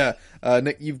 Yeah.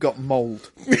 Nick, you've got mould.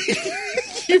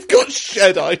 You've got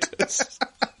sheditis.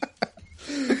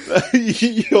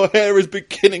 Your hair is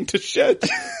beginning to shed.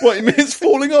 What, you mean it's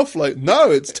falling off? Like, no,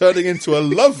 it's turning into a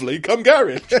lovely cum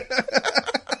garage.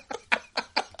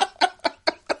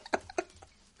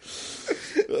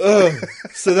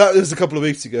 So that was a couple of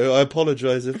weeks ago. I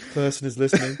apologise if the person is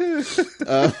listening.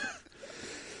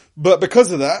 But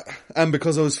because of that, and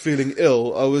because I was feeling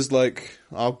ill, I was like,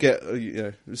 I'll get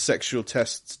sexual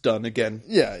tests done again.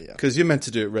 Yeah. Because you're meant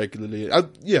to do it regularly.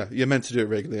 You're meant to do it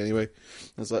regularly anyway.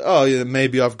 I was like, oh yeah,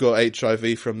 maybe I've got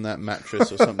HIV from that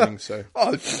mattress or something. So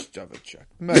I'll just have a check.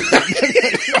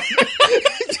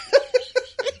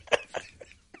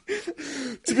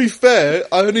 To be fair,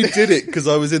 I only did it because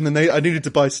I was in I needed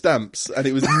to buy stamps, and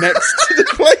it was next to the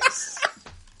place.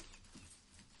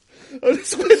 I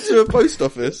just went to a post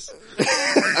office,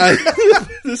 and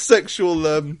the sexual,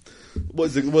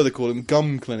 what do they call them?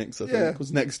 Gum clinics, I think,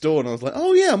 was next door, and I was like,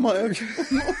 oh yeah,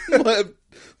 I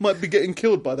might be getting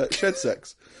killed by that shed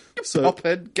sex. So,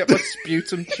 Hophead, get my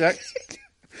sputum checked.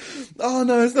 Oh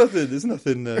no, it's nothing. It's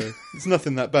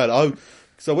nothing that bad.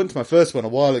 So I went to my first one a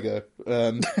while ago.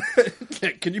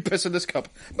 Can you piss in this cup?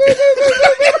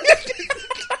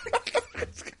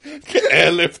 Get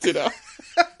airlifted up.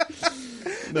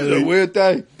 No, it's a weird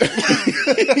day.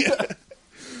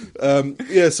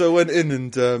 So I went in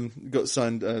and got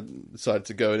signed, decided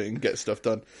to go in and get stuff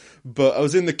done. But I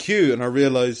was in the queue and I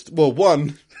realised, well,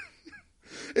 one,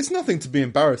 it's nothing to be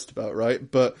embarrassed about,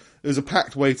 right? But it was a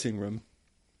packed waiting room.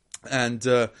 And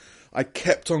I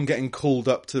kept on getting called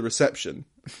up to the reception.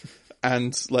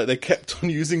 And like they kept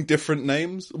on using different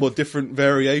names or different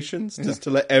variations just to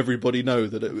let everybody know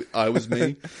that I was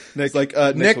me. Nick, like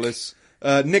Nicholas,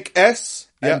 Nick S.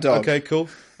 Yeah, N-Dog. okay, cool.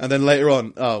 And then later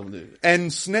on, N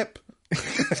Snip.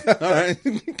 All right,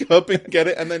 go up and get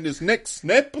it, and then just Nick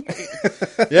Snip.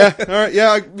 Yeah, all right,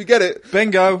 yeah, we get it.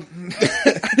 Bingo.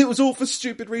 And it was all for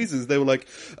stupid reasons. They were like,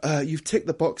 you've ticked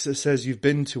the box that says you've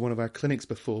been to one of our clinics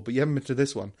before, but you haven't been to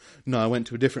this one. No, I went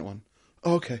to a different one.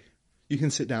 Oh, okay, you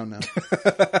can sit down now.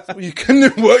 Well, you couldn't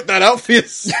have worked that out for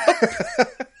yourself.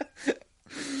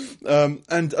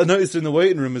 And I noticed in the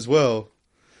waiting room as well,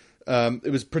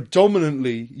 it was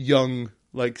predominantly young,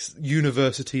 like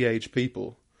university-age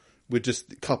people, with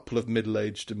just a couple of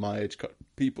middle-aged and my age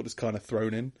people just kind of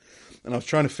thrown in. And I was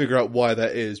trying to figure out why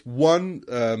that is. One,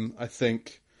 I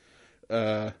think,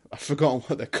 I've forgotten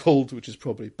what they're called, which is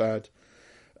probably bad.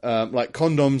 Like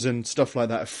condoms and stuff like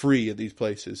that are free at these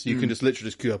places. You can just literally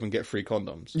just queue up and get free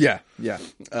condoms. Yeah.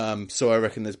 So I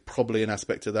reckon there's probably an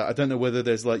aspect of that. I don't know whether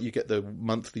there's like, you get the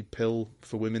monthly pill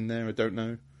for women there. I don't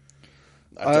know.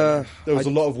 There was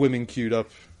a lot of women queued up,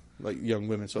 like young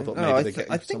women, so I thought maybe they're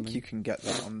getting something. I think you can get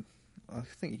that on. I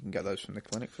think you can get those from the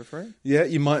clinic for free. Yeah,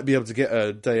 you might be able to get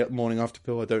a day up morning after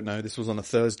pill. I don't know. This was on a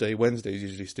Thursday. Wednesday is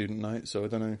usually student night, so I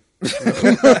don't know.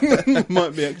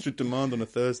 Might be extra demand on a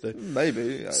Thursday.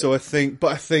 Maybe. So I think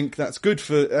that's good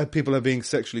for people are being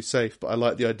sexually safe. But I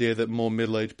like the idea that more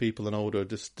middle-aged people and older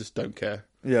just don't care.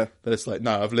 Yeah. But it's like,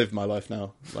 no, I've lived my life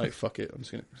now. Like, fuck it. I'm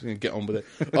just gonna get on with it.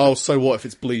 Oh, so what if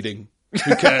it's bleeding?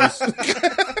 Who cares?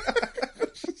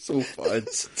 It's all fine.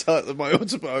 It's the title of my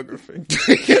autobiography.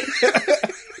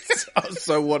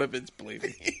 So what if it's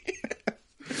bleeding?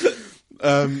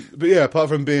 But yeah, apart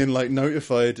from being like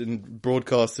notified and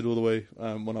broadcasted all the way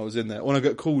when I was in there, when I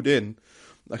got called in,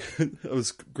 I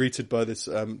was greeted by this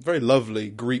very lovely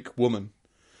Greek woman.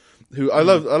 Who I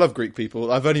love Greek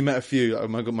people. I've only met a few.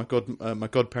 My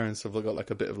godparents have got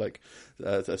like a bit of like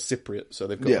a Cypriot, so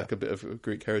they've got like a bit of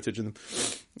Greek heritage in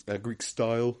them, Greek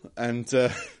style. And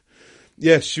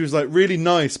yeah, she was like really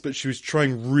nice, but she was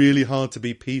trying really hard to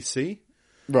be PC.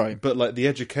 Right. But like the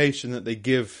education that they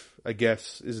give, I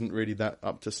guess, isn't really that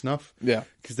up to snuff. Yeah.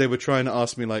 Because they were trying to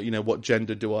ask me like, what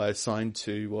gender do I assign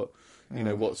to? What,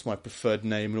 what's my preferred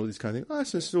name and all these kind of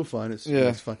things. Oh, it's all fine.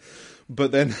 It's fine.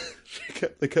 But then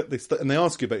they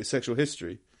ask you about your sexual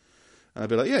history. And I'd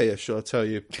be like, yeah, sure, I'll tell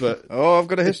you. But I've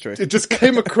got a history. It just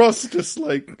came across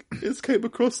really,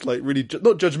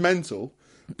 not judgmental,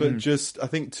 but just, I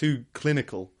think, too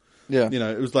clinical. Yeah.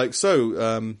 It was like,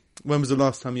 so, when was the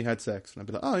last time you had sex? And I'd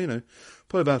be like,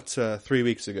 probably about 3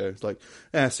 weeks ago. It's like,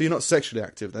 yeah, so you're not sexually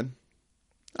active then?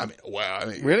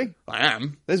 Really? I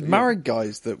am. There's married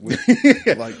guys that would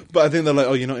like, but I think they're like,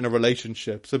 oh, you're not in a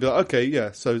relationship. So I'd be like, okay,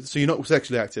 yeah. So you're not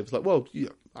sexually active. It's like, well, yeah,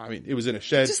 it was in a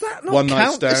shed. Does that not one night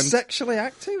count stand. as sexually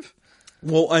active?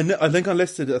 Well, I think I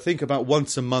listed. I think about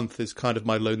once a month is kind of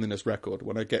my loneliness record.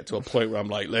 When I get to a point where I'm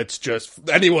like, let's just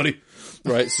anybody,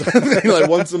 right? So like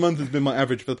once a month has been my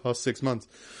average for the past 6 months.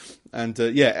 And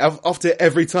after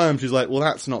every time she's like, well,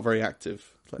 that's not very active.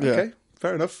 It's like, okay.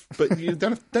 Fair enough, but you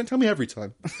don't tell me every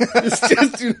time. It's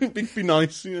just be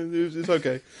nice. It's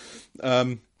okay.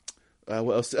 What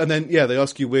else? And then they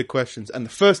ask you weird questions. And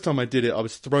the first time I did it, I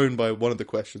was thrown by one of the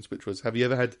questions, which was, "Have you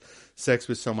ever had sex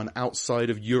with someone outside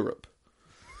of Europe?"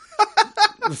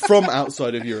 From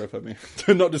outside of Europe, I mean,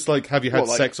 not just like, "Have you had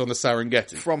sex on the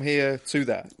Serengeti?" From here to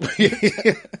there.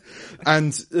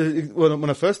 And when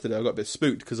I first did it, I got a bit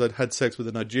spooked because I'd had sex with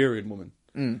a Nigerian woman.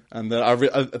 And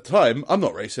at the time, I'm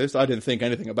not racist. I didn't think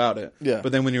anything about it. Yeah.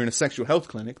 But then when you're in a sexual health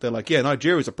clinic, they're like, yeah,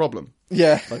 Nigeria's a problem.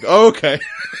 Yeah. Like, oh, okay.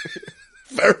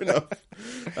 Fair enough.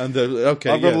 And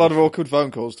okay, I've got a lot of awkward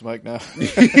phone calls to make now.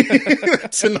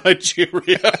 To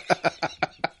Nigeria.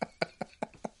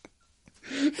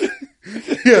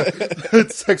 Yeah.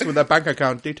 Sex with their bank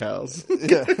account details.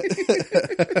 Yeah.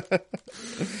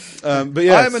 But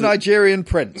yeah. I'm a Nigerian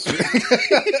prince.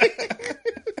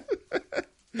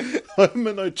 I'm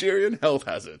a Nigerian health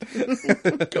hazard.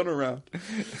 Gone around.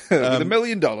 With $1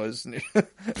 million.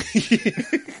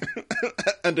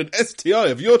 And an STI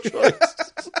of your choice.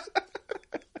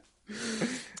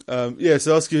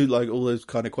 So ask you like all those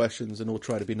kind of questions and all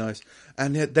try to be nice.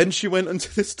 And then she went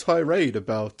into this tirade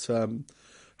about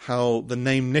how the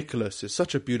name Nicholas is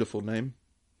such a beautiful name.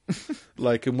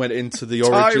 And went into the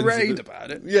origins. Tirade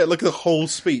about it? Yeah, like the whole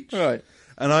speech. Right.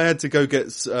 And I had to go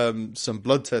get some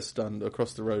blood tests done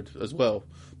across the road as well.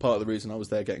 Part of the reason I was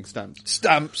there getting stamps.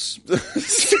 Stamps.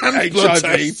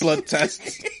 HIV blood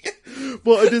tests.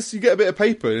 Well, you get a bit of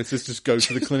paper and it says just go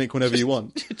to the clinic whenever you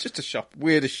want. Just a shop.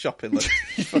 Weirdest shopping list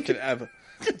fucking ever.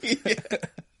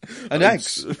 And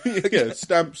eggs. Yeah,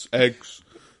 stamps, eggs,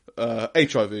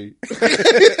 HIV.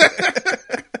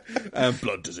 And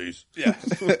blood disease. Yeah.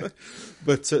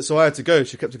 But so I had to go.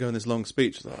 She kept on going this long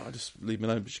speech. I was like, oh, just leave me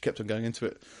alone. But she kept on going into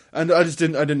it, and I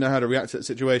didn't know how to react to that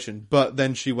situation. But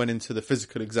then she went into the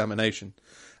physical examination,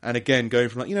 and again going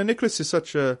from like, Nicholas is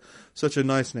such a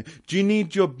nice name. Do you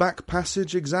need your back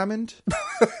passage examined?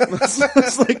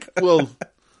 It's like, well,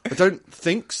 I don't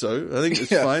think so. I think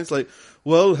it's fine. It's like,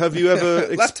 well, have you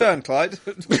ever left turn, Clyde?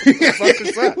 What the fuck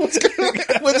is that? What's going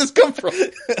on? Where did this come from?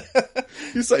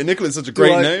 You say Nicholas is such a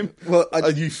great name. Well, are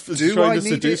you do trying I to need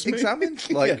seduce it me? examined?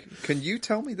 Like, can you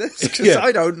tell me this? Because Yeah.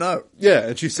 I don't know. Yeah,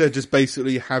 and she said just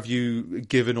basically, have you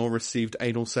given or received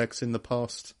anal sex in the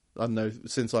past? I don't know,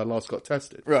 since I last got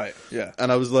tested. Right. Yeah.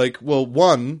 And I was like, well,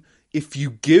 one, if you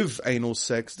give anal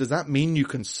sex, does that mean you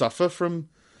can suffer from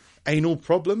anal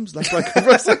problems? That's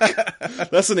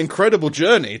that's an incredible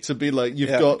journey to be like, you've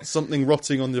got something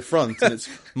rotting on the front and it's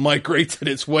migrated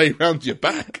its way around your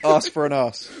back. Ask for an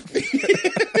ass.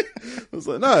 I was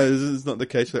like, no, this is not the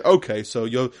case. Like, okay, so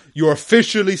you're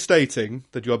officially stating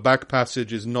that your back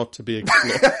passage is not to be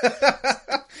explored.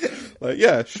 Like,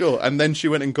 yeah, sure. And then she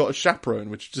went and got a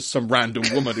chaperone, which is just some random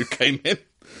woman who came in.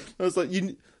 I was like,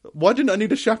 why didn't I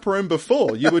need a chaperone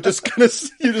before? You're just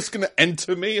gonna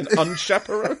enter me and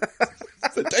unchaperone?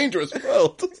 It's a dangerous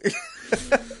world.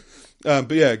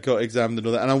 But yeah, got examined and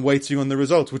all that, and I'm waiting on the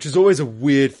results, which is always a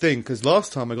weird thing, because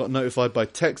last time I got notified by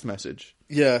text message.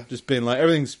 Yeah. Just being like,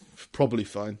 everything's probably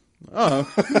fine.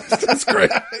 Oh, that's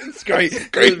great. It's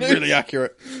great. Great. Really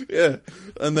accurate. Yeah.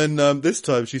 And then this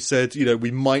time she said, we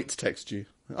might text you.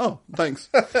 Oh, thanks.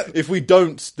 If we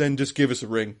don't, then just give us a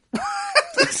ring.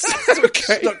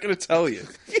 Okay. I'm not going to tell you.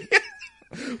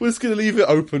 We're just going to leave it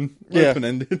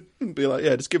open-ended. And be like,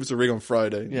 just give us a ring on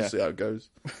Friday and see how it goes.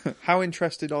 How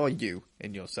interested are you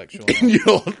in your sexual life? In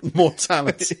your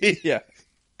mortality. Yeah.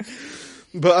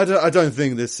 But I don't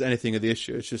think there's anything of the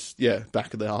issue. It's just,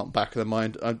 back of the heart, back of the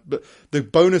mind. But the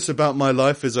bonus about my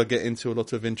life is I get into a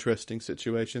lot of interesting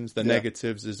situations. The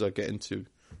negatives is I get into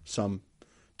some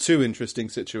too interesting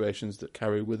situations that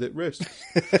carry with it risks.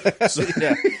 So,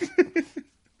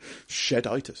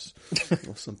 sheditis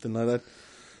or something like that.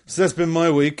 So that's been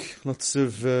my week. Lots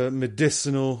of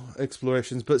medicinal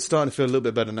explorations, but starting to feel a little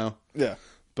bit better now. Yeah.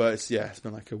 But it's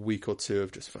been like a week or two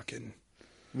of just fucking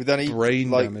with any brain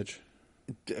damage.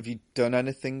 Have you done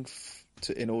anything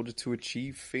in order to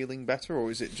achieve feeling better,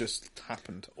 or is it just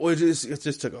happened? Well, it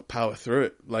just took a power through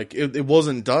it. Like it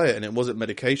wasn't diet and it wasn't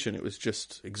medication. It was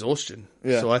just exhaustion.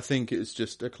 Yeah. So I think it's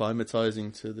just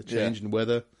acclimatizing to the change in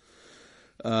weather.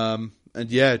 And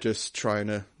just trying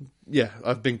to. Yeah,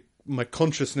 my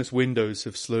consciousness windows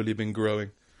have slowly been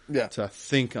growing. Yeah. So I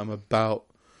think I'm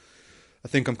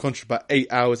conscious about 8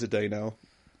 hours a day now.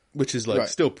 Which is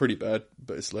still pretty bad,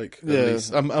 but it's like at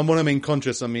least I'm when I mean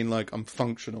conscious, I mean like I'm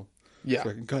functional. Yeah, so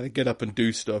I can kind of get up and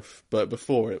do stuff. But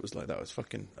before it was like that was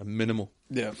fucking a minimal.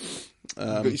 Yeah,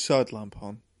 got your side lamp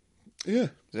on. Yeah,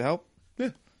 does it help? Yeah,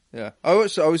 yeah. I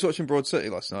was watching Broad City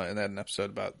last night, and they had an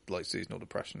episode about like seasonal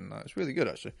depression. And that. It's really good,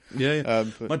 actually. Yeah.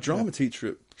 My drama teacher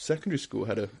at secondary school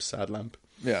had a sad lamp.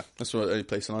 Yeah, that's the only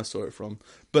place I saw it from.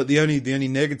 But the only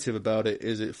negative about it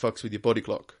is it fucks with your body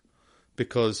clock.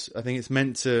 Because I think it's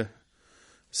meant to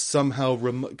somehow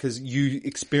because you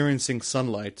experiencing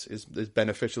sunlight is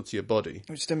beneficial to your body.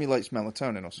 It stimulates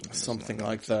melatonin or something. Something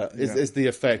like that. It's the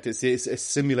effect. It's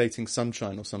simulating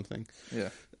sunshine or something. Yeah.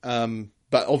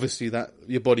 But obviously that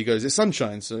your body goes, it's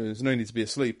sunshine, so there's no need to be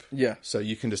asleep. Yeah. So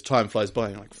you can just time flies by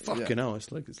and you're like, fucking hell, it's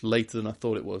later than I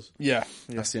thought it was. Yeah.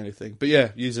 That's the only thing. But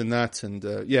using that and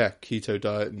keto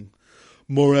diet and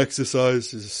more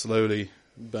exercise is slowly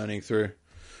burning through.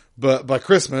 But by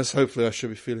Christmas, hopefully, I should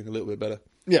be feeling a little bit better.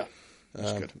 Yeah,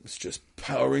 that's good. It's just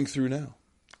powering through now.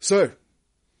 So,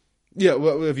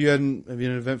 have you had an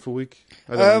eventful week?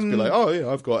 I don't want to be like, oh yeah,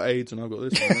 I've got AIDS and I've got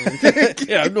this.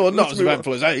 Yeah, not as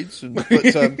eventful as AIDS, but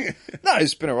no,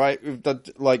 it's been alright. We've done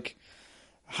like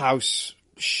house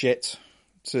shit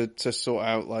to sort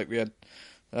out. Like we had,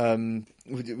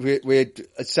 we had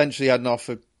essentially had an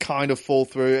offer kind of fall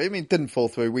through. I mean, it didn't fall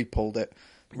through. We pulled it,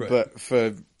 but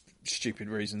for stupid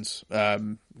reasons.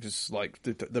 Just like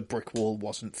the brick wall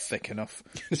wasn't thick enough.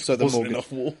 So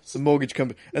the mortgage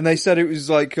company, and they said it was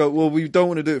like, well, we don't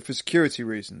want to do it for security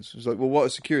reasons. It was like, well, what are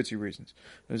security reasons?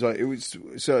 And it was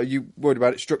like, so are you worried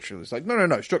about it structurally? It's like,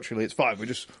 no, structurally it's fine. We're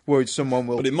just worried someone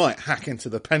will. But it might hack into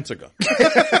the Pentagon.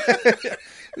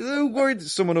 They're worried that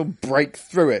someone will break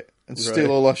through it and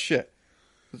steal all our shit.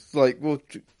 It's like, well,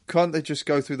 can't they just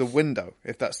go through the window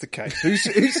if that's the case?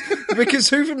 Because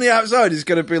who from the outside is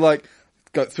going to be like,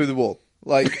 go through the wall?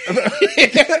 Like,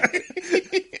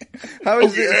 how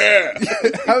is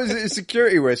it a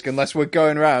security risk unless we're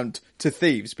going around to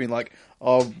thieves being like,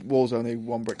 our wall's only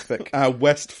 1 brick thick. Our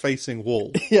west-facing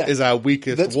wall Yeah. is our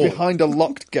weakest That's wall. behind a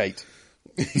locked gate.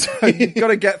 So you've got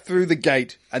to get through the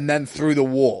gate and then through the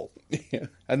wall. Yeah.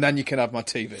 And then you can have my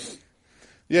TV.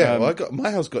 Yeah, well,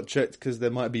 my house got checked because there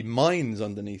might be mines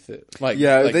underneath it.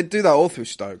 Yeah, like, they do that all through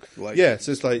Stoke. Like, yeah,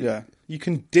 so it's like, Yeah. you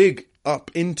can dig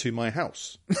up into my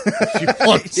house if you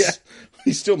want. Yeah.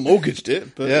 He still mortgaged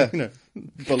it, but, Yeah. you know,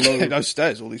 below. no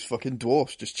stairs, all these fucking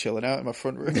dwarfs just chilling out in my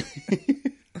front room.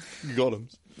 Got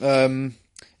him.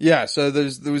 Yeah, so there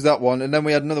was that one, and then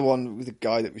we had another one with a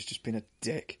guy that was just being a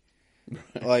dick.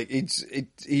 Like it was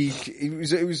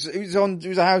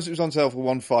a house that was on sale for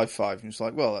 155, and it's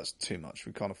like, well, that's too much.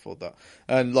 We can't afford that.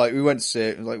 And like we went to see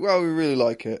it, and was like, well, we really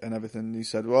like it and everything. And he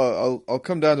said, well, I'll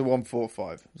come down to 145.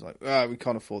 I was like, we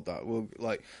can't afford that.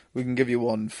 We can give you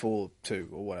 142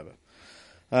 or whatever.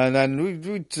 And then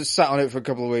we just sat on it for a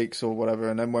couple of weeks or whatever,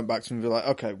 and then went back to him and be like,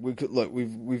 okay,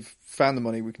 we've found the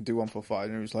money, we can do 145.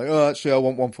 And he was like, oh, actually, I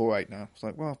want 148 now. I was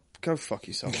like, well, go fuck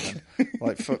yourself then.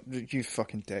 Like, you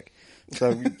fucking dick.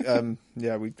 So,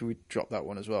 we dropped that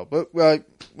one as well. But went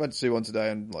to see one today,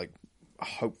 and like,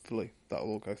 hopefully that'll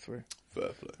all go through. Fair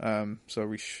play. So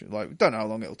we don't know how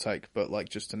long it'll take, but like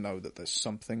just to know that there's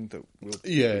something that will.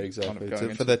 Yeah, be exactly.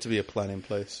 Kind of For there to be a plan in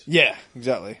place. Yeah,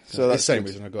 exactly. So That's that's the same good.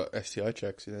 reason I got STI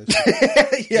checks. You know.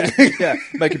 yeah,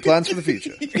 making plans for the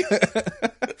future.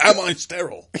 Am I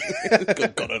sterile?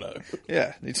 Gotta know.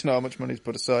 Yeah, need to know how much money to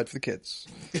put aside for the kids.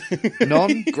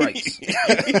 None? Great.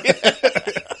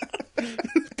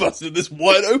 Busted this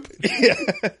wide open.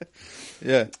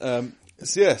 Yeah.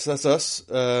 So yes, that's us.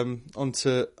 On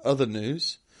to other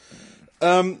news.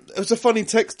 It was a funny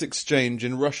text exchange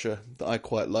in Russia that I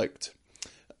quite liked,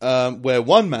 where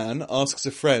one man asks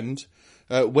a friend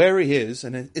where he is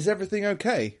and is everything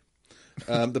okay?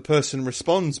 The person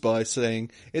responds by saying,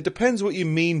 it depends what you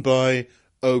mean by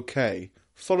okay,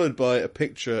 followed by a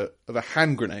picture of a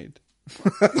hand grenade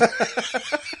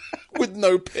with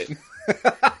no pin,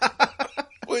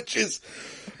 which is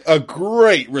a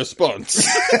great response.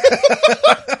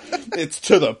 It's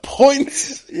to the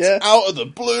point. Yeah. It's out of the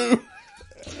blue.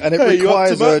 And it Hey, you up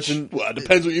to requires much? urgent. Well, it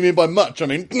depends what you mean by much. I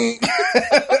mean,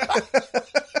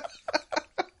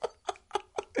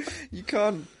 You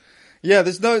can't. Yeah,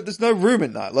 there's no room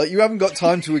in that. Like, you haven't got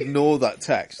time to ignore that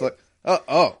text. Like,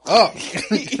 oh.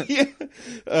 yeah.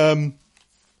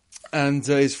 And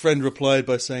his friend replied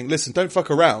by saying, "Listen, don't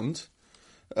fuck around."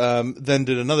 Then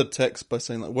did another text by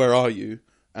saying, like, "Where are you?"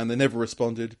 And they never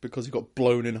responded because he got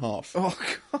blown in half. Oh,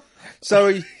 God.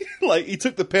 So he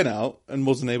took the pin out and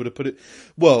wasn't able to put it.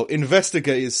 Well,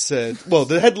 investigators said. Well,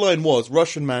 the headline was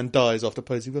 "Russian man dies after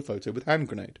posing for photo with hand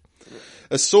grenade."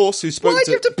 A source who spoke why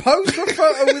do you have to pose for a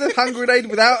photo with a hand grenade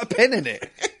without a pin in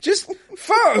it? Just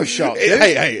Photoshop, dude.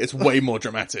 Hey, it's way more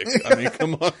dramatic. I mean,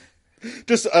 come on.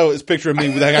 Just, it's a picture of me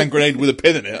with a hand grenade with a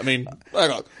pin in it. I mean,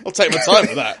 hang on, I'll take my time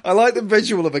with that. I like the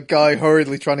visual of a guy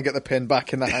hurriedly trying to get the pin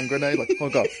back in the hand grenade. Like, oh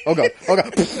god.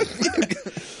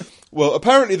 Well,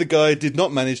 apparently the guy did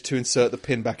not manage to insert the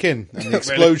pin back in, and the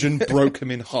explosion broke him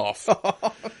in half.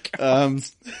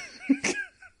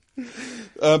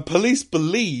 Police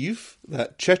believe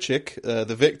that Chechik,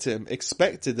 the victim,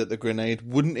 expected that the grenade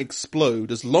wouldn't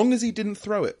explode as long as he didn't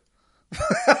throw it.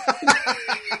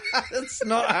 That's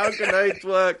not how grenades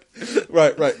work.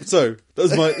 Right. So that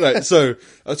was my So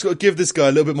I've just got to give this guy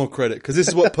a little bit more credit because this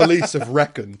is what police have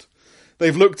reckoned.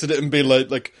 They've looked at it and been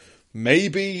like,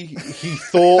 maybe he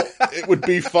thought it would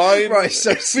be fine. Right,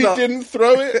 so if he didn't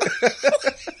throw it.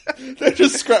 They're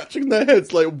just scratching their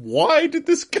heads like, why did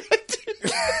this guy do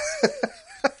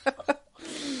that?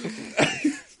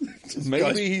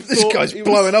 Maybe he This thought guy's he was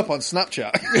blowing up on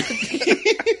Snapchat.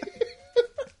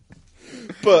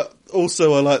 But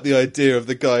also, I like the idea of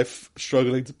the guy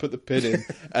struggling to put the pin in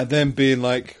and then being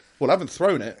like, well, I haven't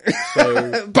thrown it,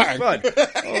 so bang. Fine.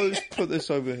 I'll just put this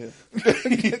over here.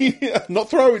 Yeah, not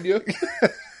throwing you,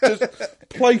 just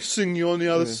placing you on the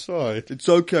other side. It's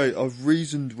okay. I've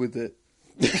reasoned with it.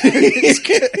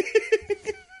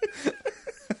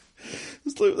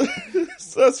 It's like,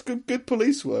 that's good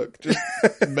police work. Just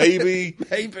maybe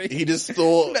he just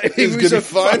thought He it was was going to a be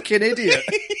fine. fucking idiot.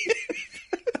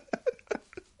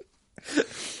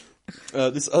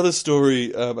 This other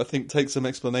story, I think, takes some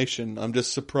explanation. I'm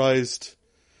just surprised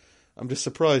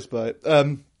by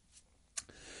it.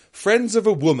 Friends of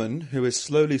a woman who is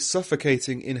slowly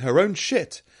suffocating in her own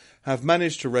shit have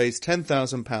managed to raise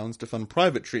 £10,000 to fund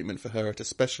private treatment for her at a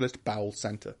specialist bowel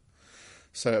centre.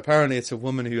 So apparently it's a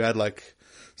woman who had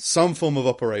some form of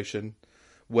operation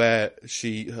where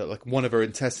one of her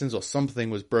intestines or something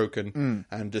was broken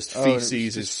and just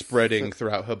feces is spreading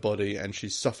throughout her body and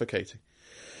she's suffocating.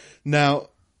 Now,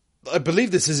 I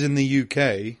believe this is in the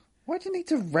UK. Why do you need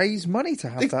to raise money to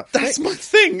have that That's fixed? my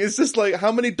thing. It's just like,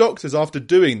 how many doctors after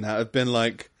doing that have been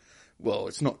like, well,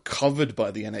 it's not covered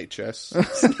by the NHS.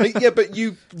 It's like, yeah, but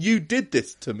you did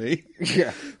this to me.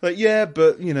 Yeah. Like, yeah,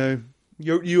 but, you know,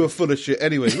 you are full of shit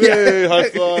anyway. Yay, high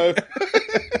five.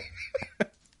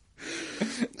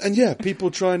 And yeah,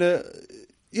 people trying to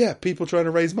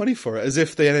raise money for it, as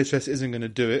if the NHS isn't going to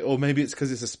do it, or maybe it's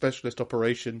because it's a specialist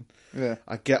operation. Yeah.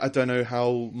 I don't know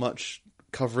how much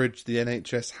coverage the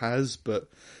NHS has, but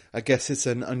I guess it's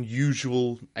an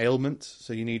unusual ailment,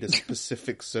 so you need a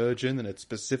specific surgeon and a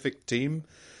specific team.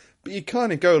 But you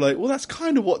kind of go like, well, that's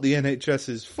kind of what the NHS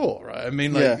is for, right? I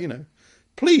mean, like, Yeah. you know,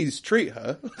 please treat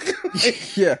her.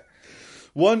 Yeah.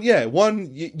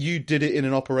 You did it in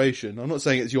an operation. I'm not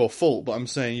saying it's your fault, but I'm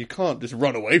saying you can't just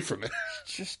run away from it.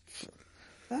 Just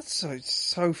that's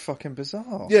so fucking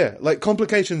bizarre. Yeah, like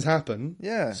complications happen.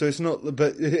 Yeah. So it's not,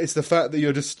 but it's the fact that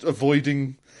you're just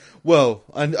avoiding. Well,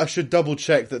 I should double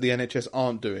check that the NHS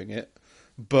aren't doing it.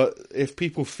 But if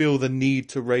people feel the need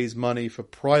to raise money for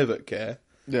private care,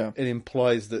 Yeah. it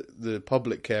implies that the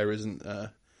public care isn't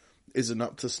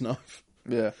up to snuff.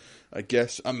 Yeah. I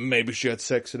guess maybe she had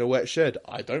sex in a wet shed.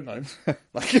 I don't know.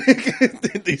 Like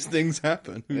these things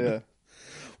happen. Yeah.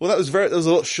 Well, that was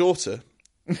a lot shorter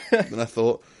than I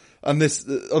thought. And this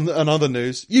on other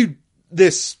news,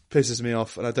 this pisses me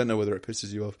off, and I don't know whether it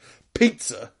pisses you off.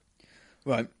 Pizza,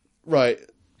 right?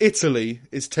 Italy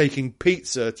is taking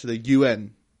pizza to the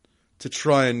UN to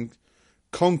try and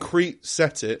concrete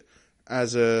set it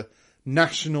as a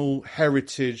national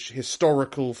heritage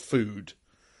historical food,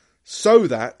 so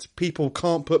that people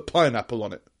can't put pineapple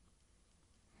on it.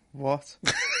 What?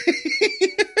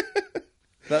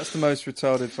 That's the most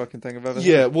retarded fucking thing I've ever heard.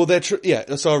 Yeah, well,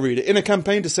 so I'll read it. In a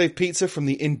campaign to save pizza from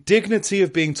the indignity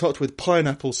of being topped with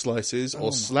pineapple slices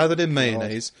or slathered in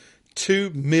mayonnaise,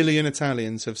 2 million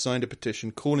Italians have signed a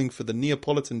petition calling for the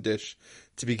Neapolitan dish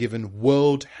to be given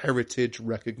World Heritage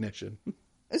recognition.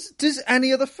 Does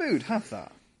any other food have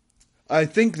that? I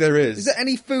think there is. Is there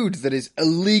any food that is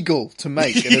illegal to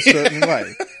make in a certain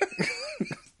way?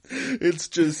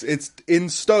 It's in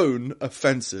stone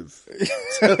offensive.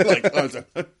 Like, I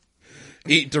don't know.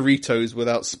 Eat Doritos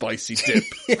without spicy dip.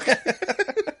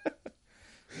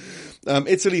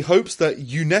 Italy hopes that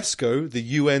UNESCO,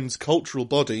 the UN's cultural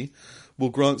body, will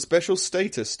grant special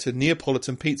status to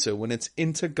Neapolitan pizza when its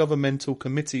Intergovernmental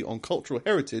Committee on Cultural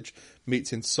Heritage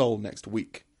meets in Seoul next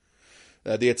week.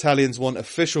 The Italians want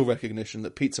official recognition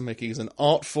that pizza making is an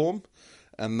art form,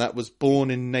 and that was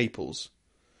born in Naples.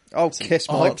 Oh, kiss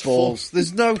my art balls. form.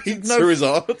 There's no Pizza is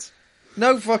art.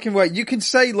 No fucking way. You can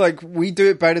say, like, we do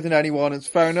it better than anyone, it's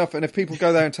fair enough, and if people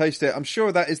go there and taste it, I'm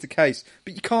sure that is the case.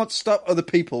 But you can't stop other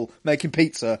people making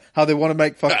pizza how they want to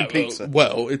make fucking pizza.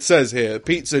 Well, it says here,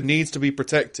 pizza needs to be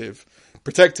protected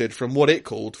from what it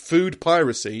called food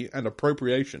piracy and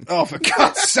appropriation. Oh, for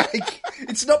God's sake.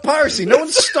 It's not piracy. No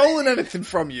one's stolen anything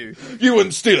from you. You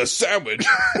wouldn't steal a sandwich.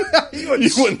 You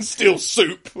wouldn't steal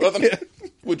soup.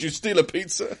 Would you steal a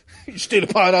pizza? You steal a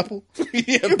pineapple.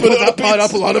 Yeah, Put that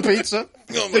pineapple on a pizza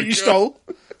that you stole.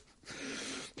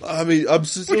 I mean, I'm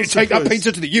still Would you take that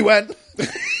pizza to the UN?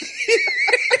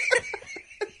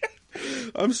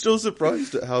 I'm still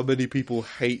surprised at how many people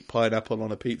hate pineapple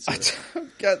on a pizza. I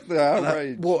don't get the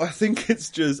outrage. I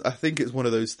think it's one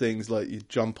of those things like you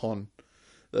jump on,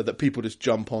 that people just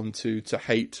jump on to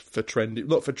hate for trendy,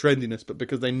 not for trendiness, but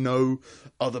because they know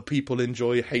other people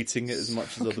enjoy hating it as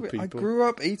much as other people. I grew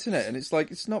up eating it, and it's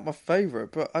like, it's not my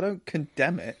favourite, but I don't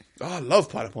condemn it. Oh, I love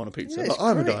pineapple on a pizza. Yeah,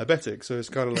 I'm a great. diabetic, so it's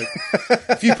kind of like,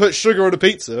 if you put sugar on a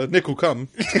pizza, Nick will come.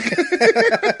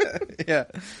 Yeah.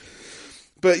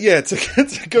 But yeah,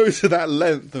 to go to that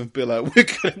length and be like, we're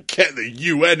going to get the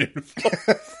UN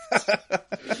involved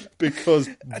because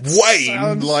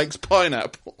Wayne likes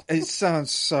pineapple. It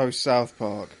sounds so South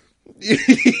Park.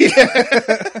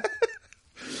 Yeah.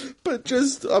 But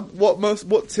just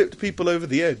what tipped people over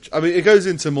the edge? I mean, it goes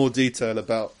into more detail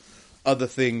about other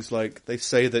things, like they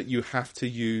say that you have to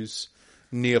use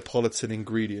Neapolitan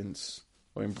ingredients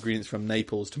or ingredients from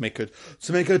Naples to make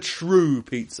a true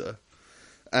pizza.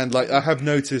 And like I have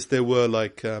noticed, there were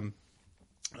like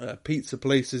pizza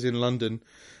places in London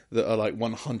that are like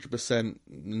 100%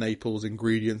 Naples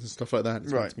ingredients and stuff like that.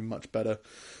 It's going to be much better.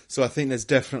 So I think there's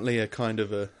definitely a kind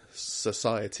of a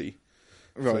society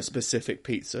for a specific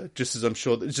pizza, just as I'm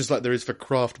sure it's just like there is for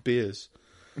craft beers,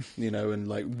 you know, and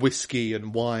like whiskey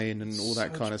and wine and all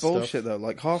that kind of stuff. Bullshit though.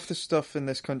 Like half the stuff in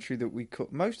this country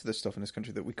that most of the stuff in this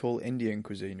country that we call Indian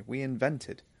cuisine, we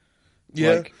invented.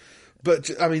 Yeah. Like,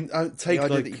 But I mean, take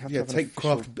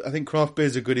craft. I think craft beer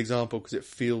is a good example because it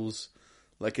feels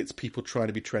like it's people trying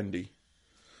to be trendy.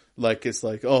 Like, it's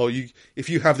like, oh, if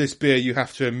you have this beer, you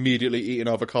have to immediately eat an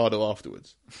avocado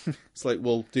afterwards. It's like,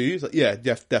 well, do you? It's like, yeah,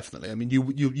 definitely. I mean,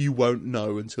 you won't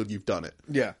know until you've done it.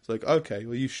 Yeah. It's like, okay,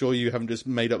 well, you sure you haven't just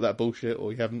made up that bullshit,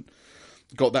 or you haven't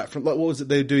got that from, like, what was it?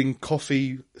 They were doing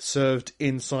coffee served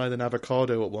inside an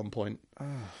avocado at one point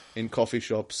in coffee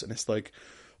shops, and it's like,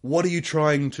 what are you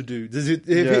trying to do?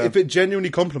 If it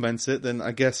genuinely complements it, then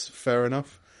I guess fair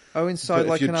enough. Oh, inside But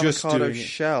like if an you're just avocado doing it-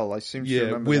 shell. I seem to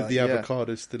remember with that. the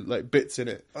avocado still, like, bits in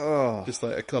it. Oh, Just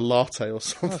like a latte or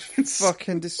something.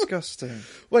 fucking disgusting.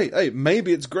 Wait, hey,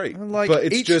 maybe it's great. Like, but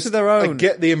it's each just, to their own. I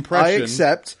get the I impression.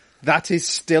 accept that is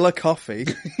still a coffee.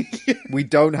 We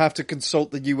don't have to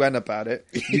consult the UN about it.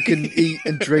 You can eat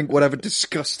and drink whatever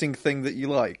disgusting thing that you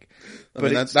like. I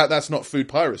mean, that's not food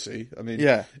piracy. I mean,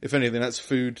 Yeah. if anything, that's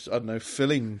food, I don't know,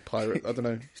 filling pirate. I don't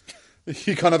know.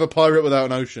 You can't have a pirate without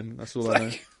an ocean. That's all I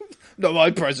know. Not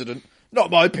my president. Not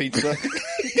my pizza.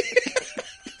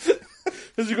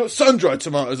 Has it got sun-dried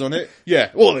tomatoes on it?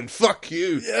 Yeah. Well, then fuck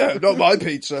you. Yeah, not my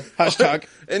pizza. Hashtag.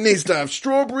 It needs to have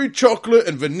strawberry, chocolate,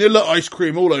 and vanilla ice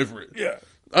cream all over it. Yeah.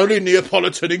 Only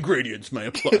Neapolitan ingredients may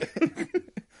apply.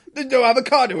 There's no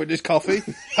avocado in this coffee.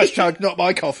 Hashtag not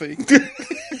my coffee.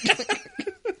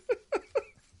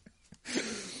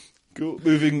 Cool.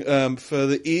 Moving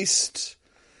further east,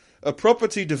 a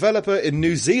property developer in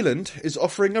New Zealand is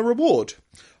offering a reward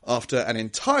after an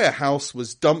entire house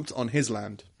was dumped on his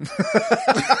land.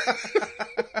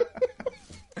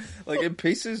 Like in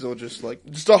pieces or just like...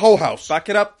 Just a whole house. Back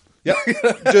it up. Yep.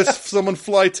 Just someone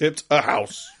fly-tipped a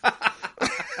house.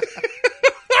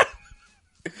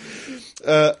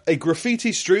 A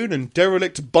graffiti-strewn and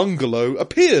derelict bungalow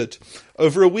appeared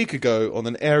over a week ago on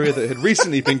an area that had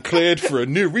recently been cleared for a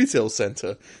new retail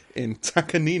centre in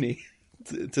Takanini,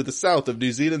 to the south of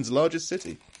New Zealand's largest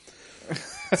city.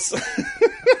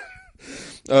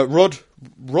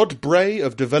 Rod Bray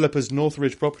of developers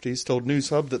Northridge Properties told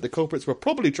Newshub that the culprits were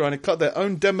probably trying to cut their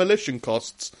own demolition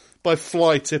costs by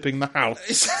fly-tipping the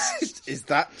house. Is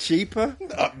that cheaper?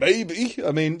 Maybe.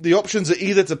 I mean, the options are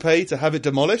either to pay to have it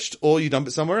demolished, or you dump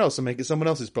it somewhere else and make it someone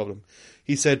else's problem.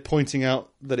 He said, pointing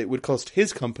out that it would cost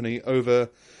his company over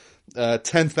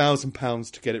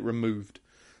 £10,000 to get it removed.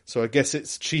 So I guess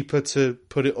it's cheaper to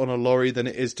put it on a lorry than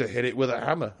it is to hit it with a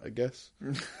hammer, I guess.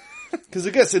 Because I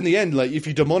guess in the end, like, if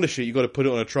you demolish it, you got to put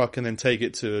it on a truck and then take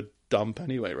it to a dump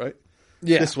anyway, right?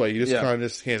 Yeah. This way, you just kind of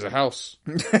just, here's a house.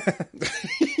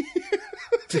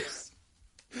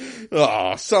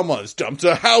 Someone's dumped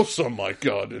a house on my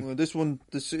garden. Well, this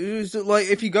is like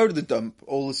if you go to the dump,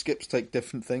 all the skips take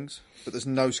different things, but there's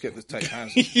no skip that takes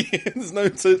houses. Yeah, there's no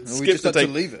we skips just to had to take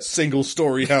leave it.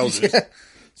 single-story houses. Yeah.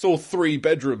 It's all 3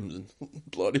 bedrooms and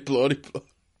bloody.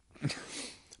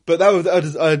 But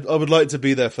that I would like to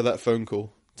be there for that phone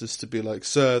call, just to be like,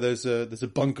 sir, there's a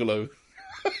bungalow.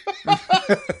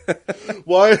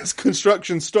 Why has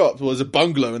construction stopped? Well, there's a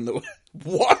bungalow in the way.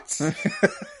 What?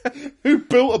 Who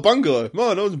built a bungalow?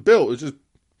 No, no one's built. It's just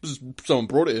someone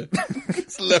brought it here.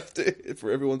 It's left it here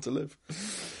for everyone to live.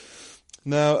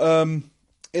 Now,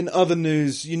 in other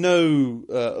news, I think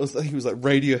it was like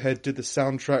Radiohead did the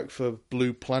soundtrack for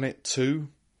Blue Planet 2,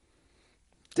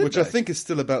 which I think is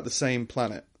still about the same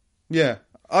planet. Yeah.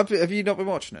 Have you not been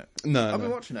watching it? No. I've been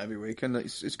watching it every week, and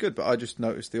it's good, but I just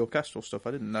noticed the orchestral stuff.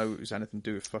 I didn't know it was anything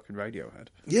to do with fucking Radiohead.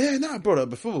 Yeah, no, I brought it up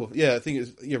before. Yeah, I think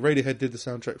Radiohead did the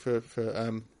soundtrack for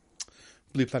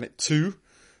Blue Planet 2.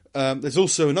 There's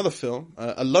also another film,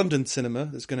 a London cinema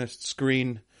that's going to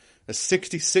screen a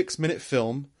 66-minute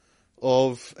film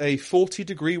of a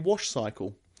 40-degree wash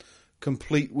cycle,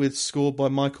 complete with score by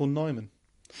Michael Nyman.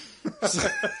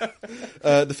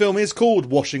 The film is called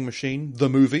Washing Machine, the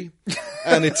movie,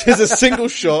 and it is a single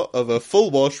shot of a full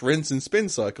wash, rinse and spin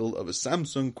cycle of a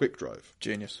Samsung Quick Drive.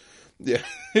 Genius. Yeah,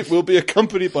 it will be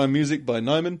accompanied by music by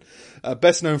Nyman,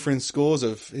 best known for his scores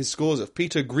of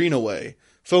Peter Greenaway,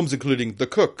 films including The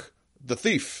Cook, The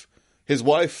Thief, His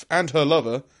Wife and Her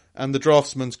Lover, and The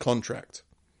Draftsman's Contract.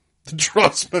 The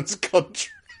Draftsman's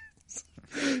Contract.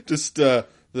 Just the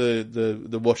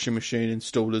washing machine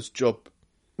installer's job.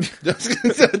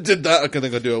 Did that? I can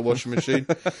think I'd do a washing machine.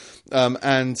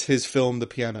 And his film The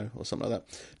Piano, or something like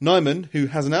that. Nyman, who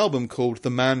has an album called The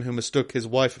Man Who Mistook His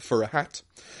Wife for a Hat,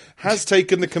 has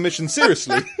taken the commission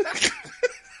seriously.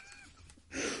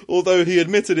 Although he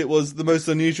admitted it was the most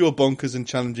unusual, bonkers and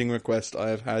challenging request I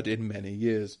have had in many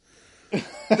years.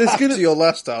 After your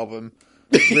last album,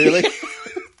 really?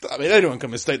 I mean, anyone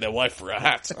can mistake their wife for a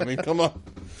hat. I mean, come on.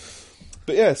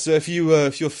 But yeah, so if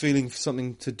you're feeling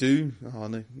something to do,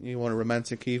 you want a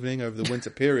romantic evening over the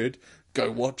winter period,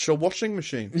 go watch a washing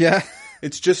machine. Yeah.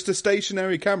 It's just a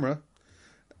stationary camera,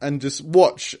 and just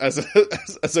watch as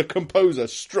a composer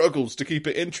struggles to keep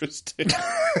it interesting.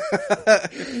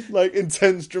 Like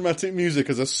intense dramatic music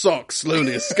as a sock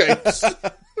slowly escapes.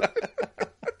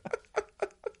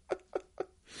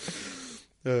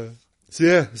 So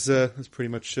yeah, that's pretty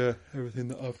much everything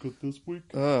that I've got this week.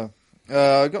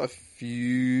 I've got a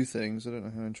few things. I don't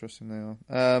know how interesting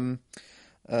they are.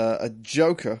 A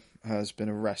joker has been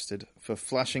arrested for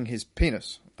flashing his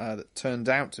penis that turned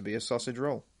out to be a sausage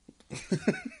roll.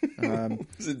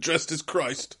 Is it dressed as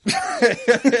Christ?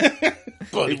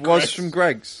 It was from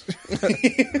Greg's.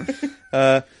 Who's Not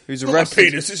arrested? my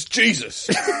penis, it's Jesus.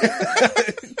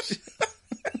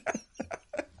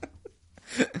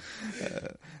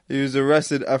 He was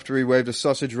arrested after he waved a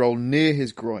sausage roll near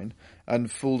his groin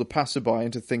and fooled a passerby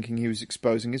into thinking he was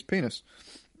exposing his penis.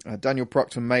 Daniel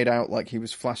Proctor made out like he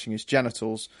was flashing his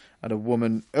genitals at a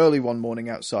woman early one morning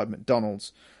outside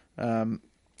McDonald's.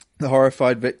 The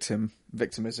horrified victim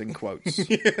is in quotes,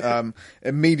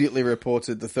 immediately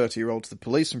reported the 30-year-old to the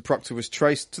police, and Proctor was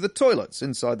traced to the toilets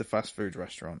inside the fast food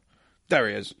restaurant. There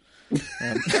he is.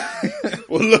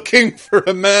 We're looking for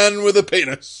a man with a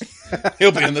penis.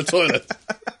 He'll be in the toilet.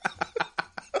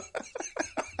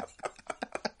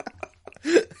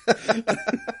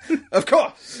 Of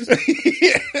course.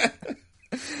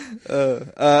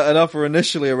 An officer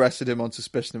initially arrested him on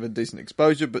suspicion of indecent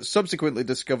exposure, but subsequently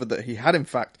discovered that he had in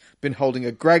fact been holding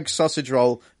a Greggs sausage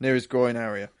roll near his groin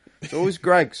area. It's always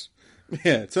Greggs.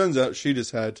 Yeah, it turns out she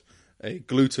just had a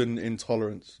gluten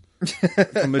intolerance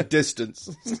from a distance.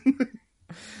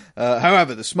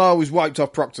 However, the smile was wiped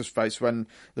off Proctor's face when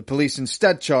the police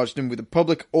instead charged him with a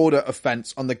public order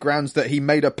offence on the grounds that he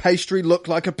made a pastry look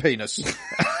like a penis.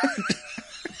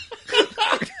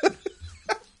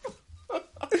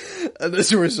 And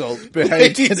as a result,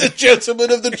 behaved... Ladies and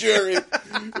gentlemen of the jury,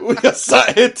 we are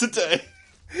sat here today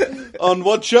on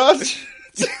what charge?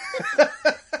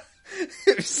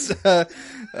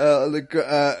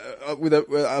 with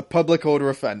a public order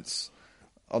offence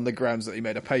on the grounds that he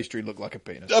made a pastry look like a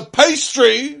penis. A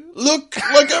pastry look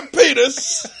like a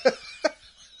penis?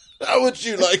 How would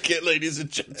you like it, ladies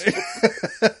and gentlemen?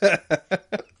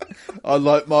 I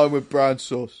like mine with brown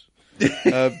sauce.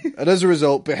 And as a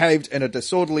result, behaved in a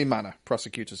disorderly manner,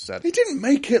 prosecutors said. He didn't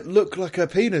make it look like a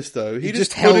penis, though. He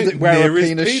just held it where a near his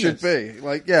penis should be.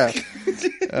 Like, yeah.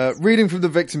 Reading from the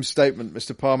victim's statement,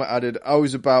 Mr. Palmer added, I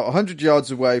was about 100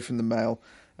 yards away from the male,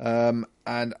 and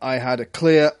I had a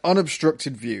clear,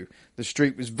 unobstructed view. The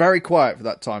street was very quiet for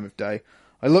that time of day.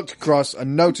 I looked across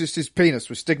and noticed his penis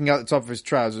was sticking out the top of his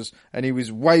trousers, and he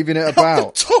was waving it about.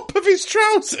 Out the top of his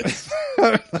trousers?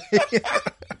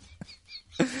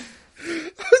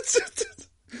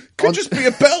 Could just be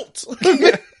a belt.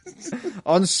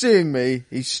 On seeing me,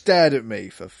 he stared at me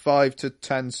for 5 to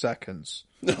 10 seconds.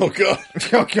 Oh, God.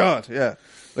 Oh, God, yeah.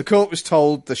 The court was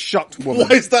told the shocked woman...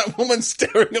 Why is that woman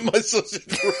staring at my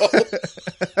sausage roll?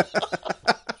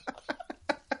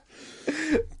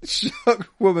 Shocked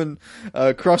woman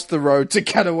crossed the road to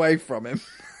get away from him.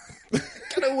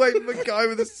 Get away from a guy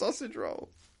with a sausage roll.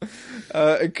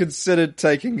 And considered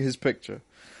taking his picture.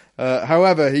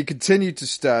 However, he continued to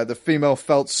stare. The female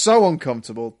felt so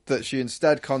uncomfortable that she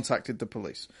instead contacted the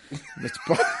police.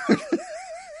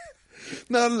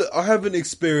 Now, look, I haven't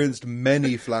experienced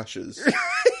many flashes,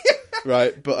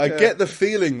 right? But I get the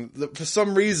feeling that for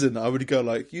some reason I would go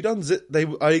like, "You'd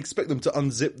unzip." I expect them to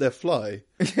unzip their fly,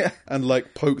 and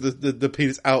like poke the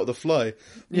penis out of the fly,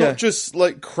 not just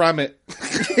like cram it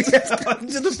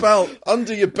under the belt,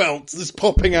 under your belt, just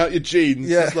popping out your jeans.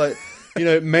 Yeah. It's like,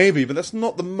 maybe, but that's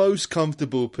not the most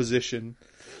comfortable position.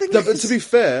 No, but to be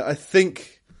fair, I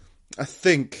think I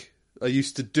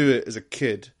used to do it as a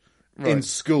kid. Right. In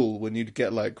school, when you'd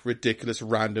get like ridiculous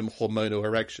random hormonal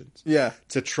erections,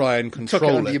 to try and control Tuck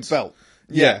it under your belt,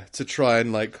 to try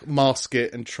and like mask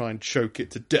it and try and choke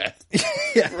it to death,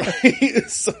 right?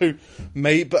 So,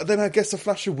 but then I guess a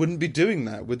flasher wouldn't be doing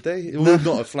that, would they? It would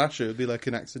not a flasher; it'd be like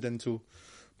an accidental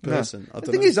person. No.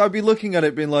 The thing is, I'd be looking at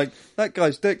it, being like, "That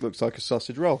guy's dick looks like a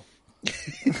sausage roll."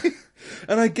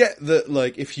 And I get that,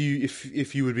 like, if you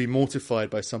would be mortified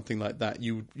by something like that,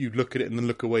 you look at it and then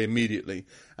look away immediately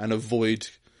and avoid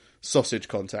sausage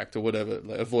contact or whatever,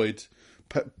 like avoid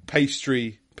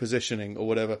pastry positioning or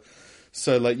whatever.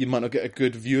 So, like, you might not get a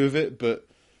good view of it,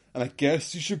 and I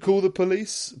guess you should call the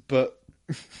police, but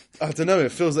I don't know,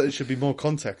 it feels like it should be more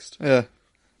context. Yeah.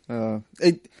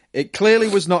 It clearly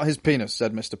was not his penis,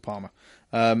 said Mr. Palmer.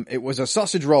 It was a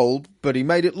sausage roll, but he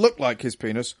made it look like his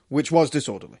penis, which was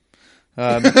disorderly.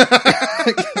 In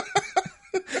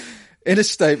a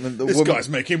statement, the this guy's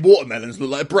making watermelons look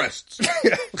like breasts.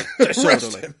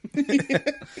 Disorderly.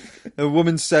 The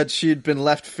woman said she had been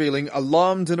left feeling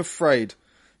alarmed and afraid.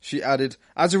 She added,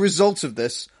 "As a result of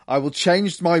this, I will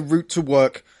change my route to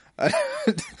work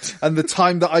and the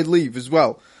time that I leave as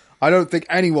well. I don't think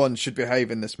anyone should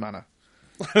behave in this manner."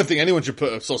 I don't think anyone should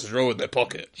put a sausage roll in their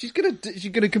pocket. She's gonna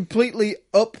completely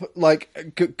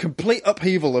complete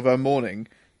upheaval of her morning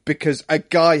because a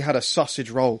guy had a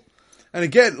sausage roll. And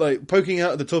again, like, poking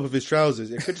out at the top of his trousers,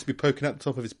 it could just be poking out the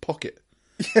top of his pocket.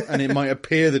 And it might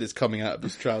appear that it's coming out of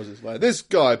his trousers. Like, this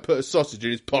guy put a sausage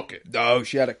in his pocket. No,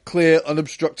 she had a clear,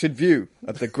 unobstructed view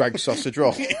of the Greg sausage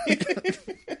roll.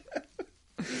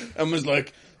 And was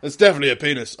like, "That's definitely a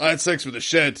penis. I had sex with a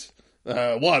shed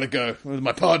a while ago with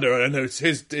my partner, and I noticed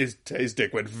his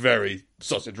dick went very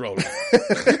sausage rolling."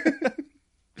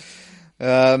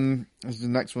 This is the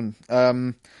next one.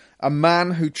 A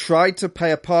man who tried to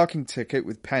pay a parking ticket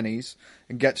with pennies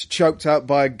and gets choked out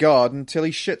by a guard until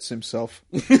he shits himself.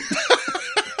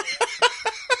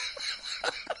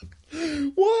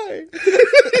 Why?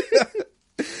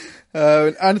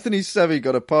 Anthony Sevi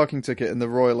got a parking ticket in the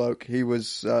Royal Oak. He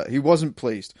wasn't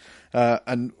pleased.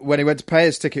 And when he went to pay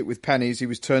his ticket with pennies, he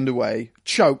was turned away,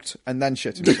 choked, and then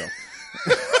shit himself.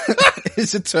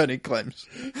 His attorney claims.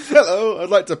 "Hello, I'd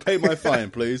like to pay my fine,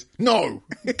 please." "No,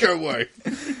 go away."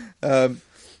 I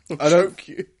don't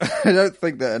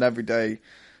think that an everyday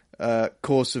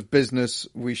course of business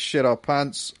we shit our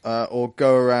pants or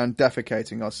go around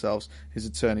defecating ourselves, his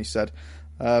attorney said.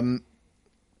 But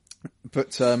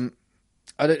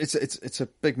it's a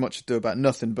big much ado about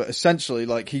nothing. But essentially,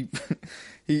 like he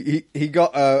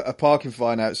got a parking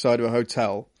fine outside of a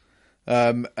hotel.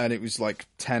 And it was like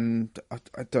I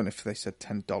don't know if they said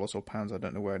 $10 or pounds. I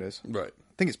don't know where it is. Right.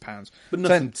 I think it's pounds. But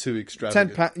nothing too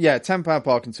extravagant. £10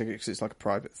 parking ticket because it's like a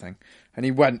private thing. And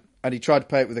he went and he tried to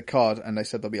pay it with a card, and they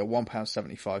said there'll be a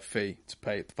 £1.75 fee to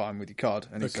pay the fine with your card.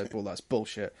 And he said, "Well, that's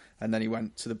bullshit." And then he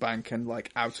went to the bank and,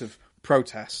 like, out of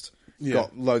protest,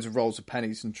 got loads of rolls of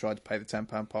pennies and tried to pay the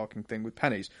 £10 parking thing with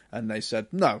pennies. And they said,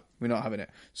 "No, we're not having it."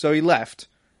 So he left,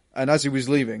 and as he was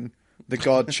leaving, the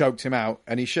guard choked him out,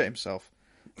 and he shit himself.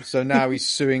 So now he's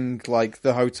suing, like,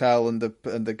 the hotel and the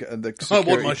security I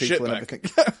want my people shit and back.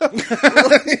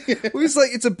 everything. Well, it's like,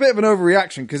 it's a bit of an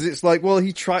overreaction because it's like, well,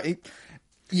 he tried.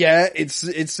 Yeah, it's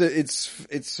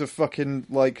a fucking,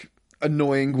 like,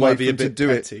 annoying way Might for be a him to bit do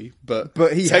petty, it.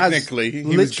 but he technically, has he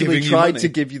was literally giving you tried money. to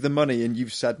give you the money, and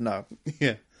you've said no.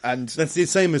 Yeah, And that's the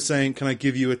same as saying, "Can I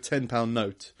give you a £10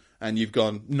 note?" And you've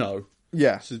gone, "No."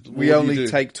 yeah, So what we do you only do?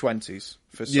 take 20s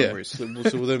for some reason.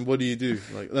 So then what do you do?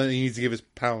 Like, then he needs to give us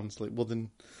pounds. Like, well, then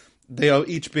they are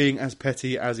each being as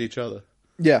petty as each other.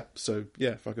 Yeah, So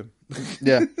yeah, fuck him.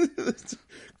 yeah.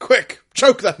 Quick,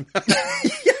 choke them.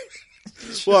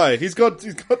 Why? He's got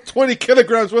 20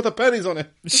 kilograms worth of pennies on him.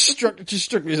 Just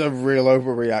struck me as a real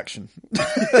overreaction.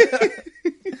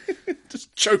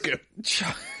 Just choke him.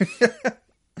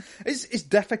 Is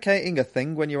defecating a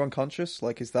thing when you're unconscious?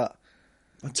 Like, is that?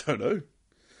 I don't know.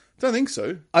 Don't think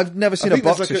so. I've never seen I a think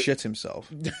there's boxer like a- shit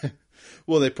himself.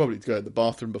 Well, they probably go to the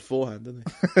bathroom beforehand, don't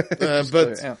they? Just But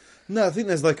do it, yeah. no, I think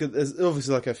there's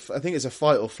obviously like I think it's a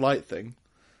fight or flight thing,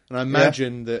 and I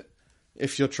imagine that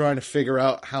if you're trying to figure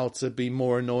out how to be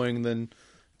more annoying than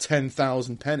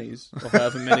 10,000 pennies or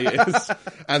however many it is,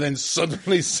 and then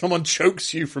suddenly someone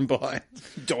chokes you from behind,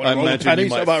 Don't I want to roll imagine pennies, you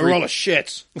might how about a freak- roll of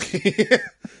shit?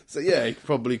 So yeah, he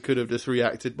probably could have just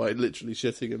reacted by literally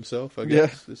shitting himself. I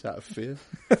guess just out of fear.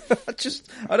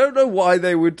 I don't know why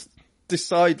they would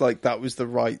decide like that was the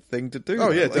right thing to do.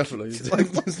 Oh yeah, Like, definitely.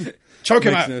 choke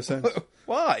him Makes out. no sense.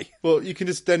 Why? Well, you can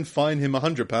just then fine him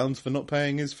 £100 for not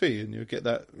paying his fee, and you'll get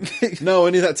that. No, I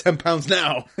need that £10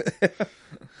 now.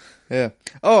 Yeah.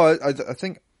 Oh, I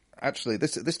think actually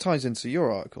this ties into your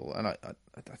article, and I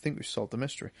think we've solved the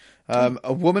mystery.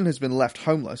 A woman has been left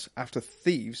homeless after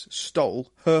thieves stole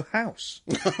her house.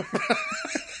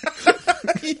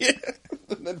 Yeah,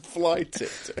 and then fly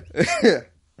tipped it.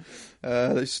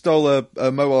 They stole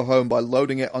a mobile home by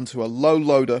loading it onto a low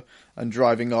loader and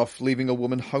driving off, leaving a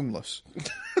woman homeless.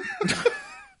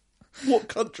 What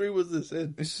country was this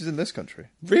in? This is in this country.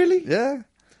 Really? Yeah.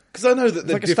 Because I know that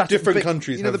the Like a static- different big-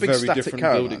 countries you know, have the big very static different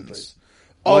caravans? buildings.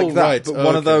 Like Oh, that, right. but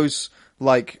one of okay. those,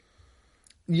 like,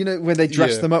 you know, when they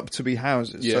dress Yeah. them up to be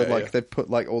houses. Yeah, So, like, yeah. they put,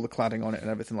 like, all the cladding on it and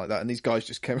everything like that. And these guys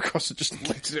just came across and just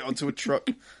lifted it onto a truck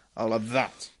I'll have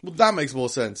that. Well, that makes more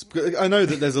sense. I know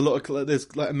that there's a lot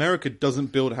of America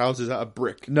doesn't build houses out of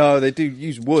brick. No, they do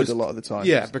use wood a lot of the time.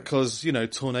 Yeah, because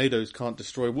tornadoes can't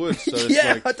destroy wood. So it's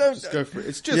Yeah, I don't- just go for it.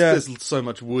 It's just there's so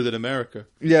much wood in America.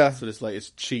 Yeah. So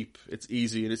it's cheap, it's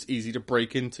easy, and it's easy to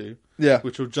break into. Yeah.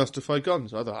 Which will justify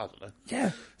guns. I don't know.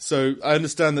 Yeah. So I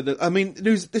understand that. I mean,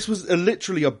 this was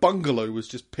literally a bungalow was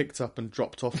just picked up and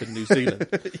dropped off in New Zealand.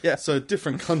 Yeah. So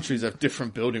different countries have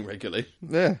different building regulations.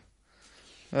 Yeah.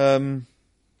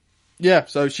 Yeah,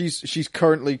 so she's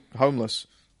currently homeless.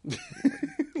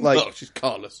 Well, she's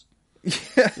carless.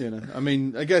 Yeah. I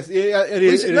mean, I guess it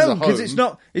is a home. because it's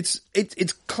not. It's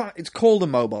called a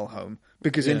mobile home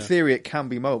because in theory it can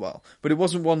be mobile, but it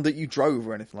wasn't one that you drove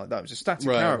or anything like that. It was a static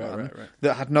caravan right.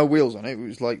 that had no wheels on it. It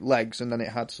was like legs, and then it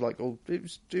had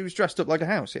it was dressed up like a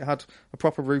house. It had a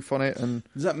proper roof on it, and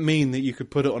Does that mean that you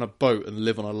could put it on a boat and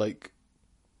live on a lake?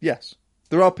 yes,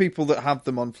 there are people that have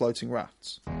them on floating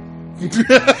rafts.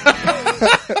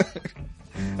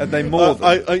 And they moor them.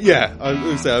 I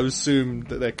would assume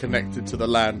that they're connected to the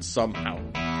land somehow.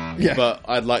 Yeah. But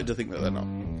I'd like to think that they're not.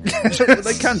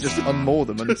 They can just unmoor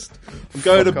them and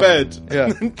Go to bed.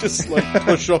 Yeah. And just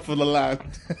push off of the land.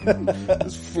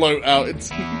 Just float out into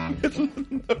the middle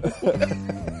of nowhere.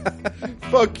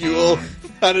 Fuck you all.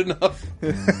 Had enough.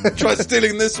 Try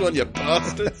stealing this one, you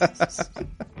bastards.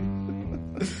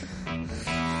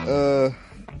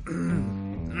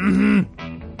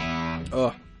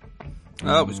 Oh,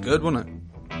 that was good, wasn't it?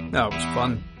 That was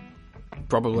fun.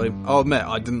 Probably. I'll admit,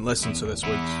 I didn't listen to this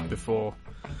week's before.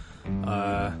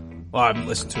 I haven't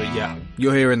listened to it yet.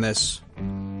 You're hearing this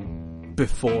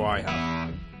before I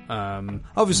have.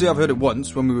 Obviously I've heard it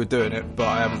once when we were doing it, but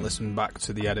I haven't listened back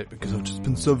to the edit because I've just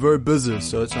been so very busy,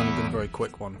 so it's only been a very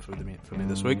quick one for me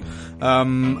this week. I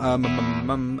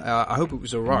hope it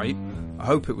was alright. I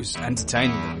hope it was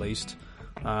entertaining at least.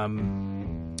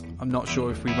 I'm not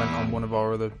sure if we went on one of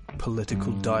our other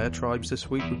political diatribes this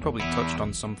week. We probably touched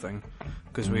on something,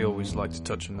 because we always like to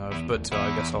touch a nerve, but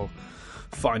I guess I'll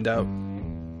find out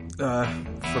from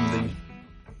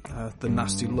the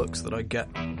nasty looks that I get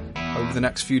over the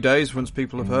next few days once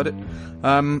people have heard it.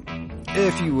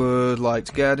 If you would like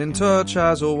to get in touch,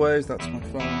 as always, that's my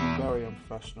phone, very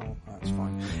unprofessional, that's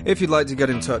fine. If you'd like to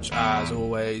get in touch, as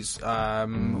always,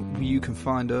 you can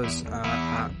find us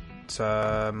at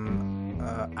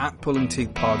Pulling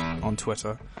Teeth Pod on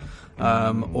Twitter,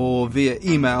 or via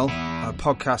email,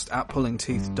 podcast at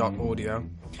pullingteeth.audio.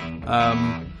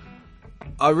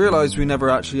 I realise we never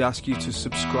actually ask you to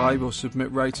subscribe or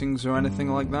submit ratings or anything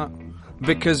like that,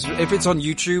 because if it's on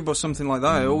YouTube or something like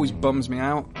that, it always bums me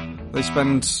out.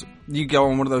 You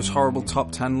go on one of those horrible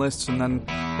top 10 lists, and then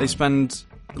they spend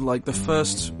like the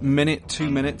first 2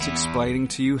 minutes explaining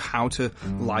to you how to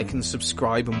like and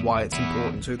subscribe and why it's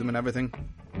important to them and everything.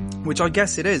 Which I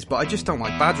guess it is, but I just don't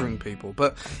like badgering people.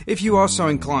 But if you are so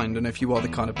inclined, and if you are the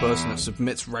kind of person that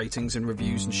submits ratings and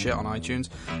reviews and shit on iTunes,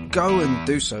 go and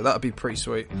do so. That'd be pretty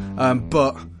sweet.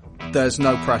 But there's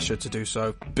no pressure to do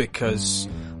so, because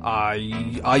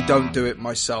I don't do it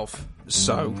myself.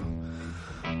 So,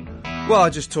 well, I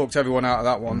just talked everyone out of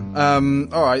that one.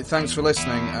 Alright, thanks for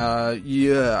listening.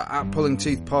 At Pulling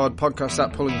Teeth Pod, podcast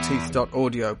at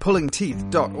pullingteeth.audio.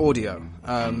 Pullingteeth.audio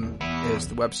is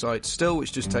the website still,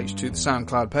 which just takes you to the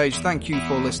SoundCloud page. Thank you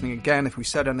for listening again. If we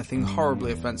said anything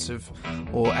horribly offensive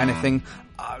or anything,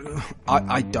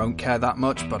 I don't care that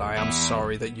much, but I am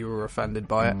sorry that you were offended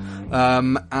by it.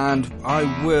 And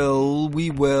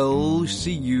we will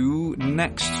see you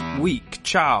next week.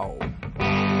 Ciao.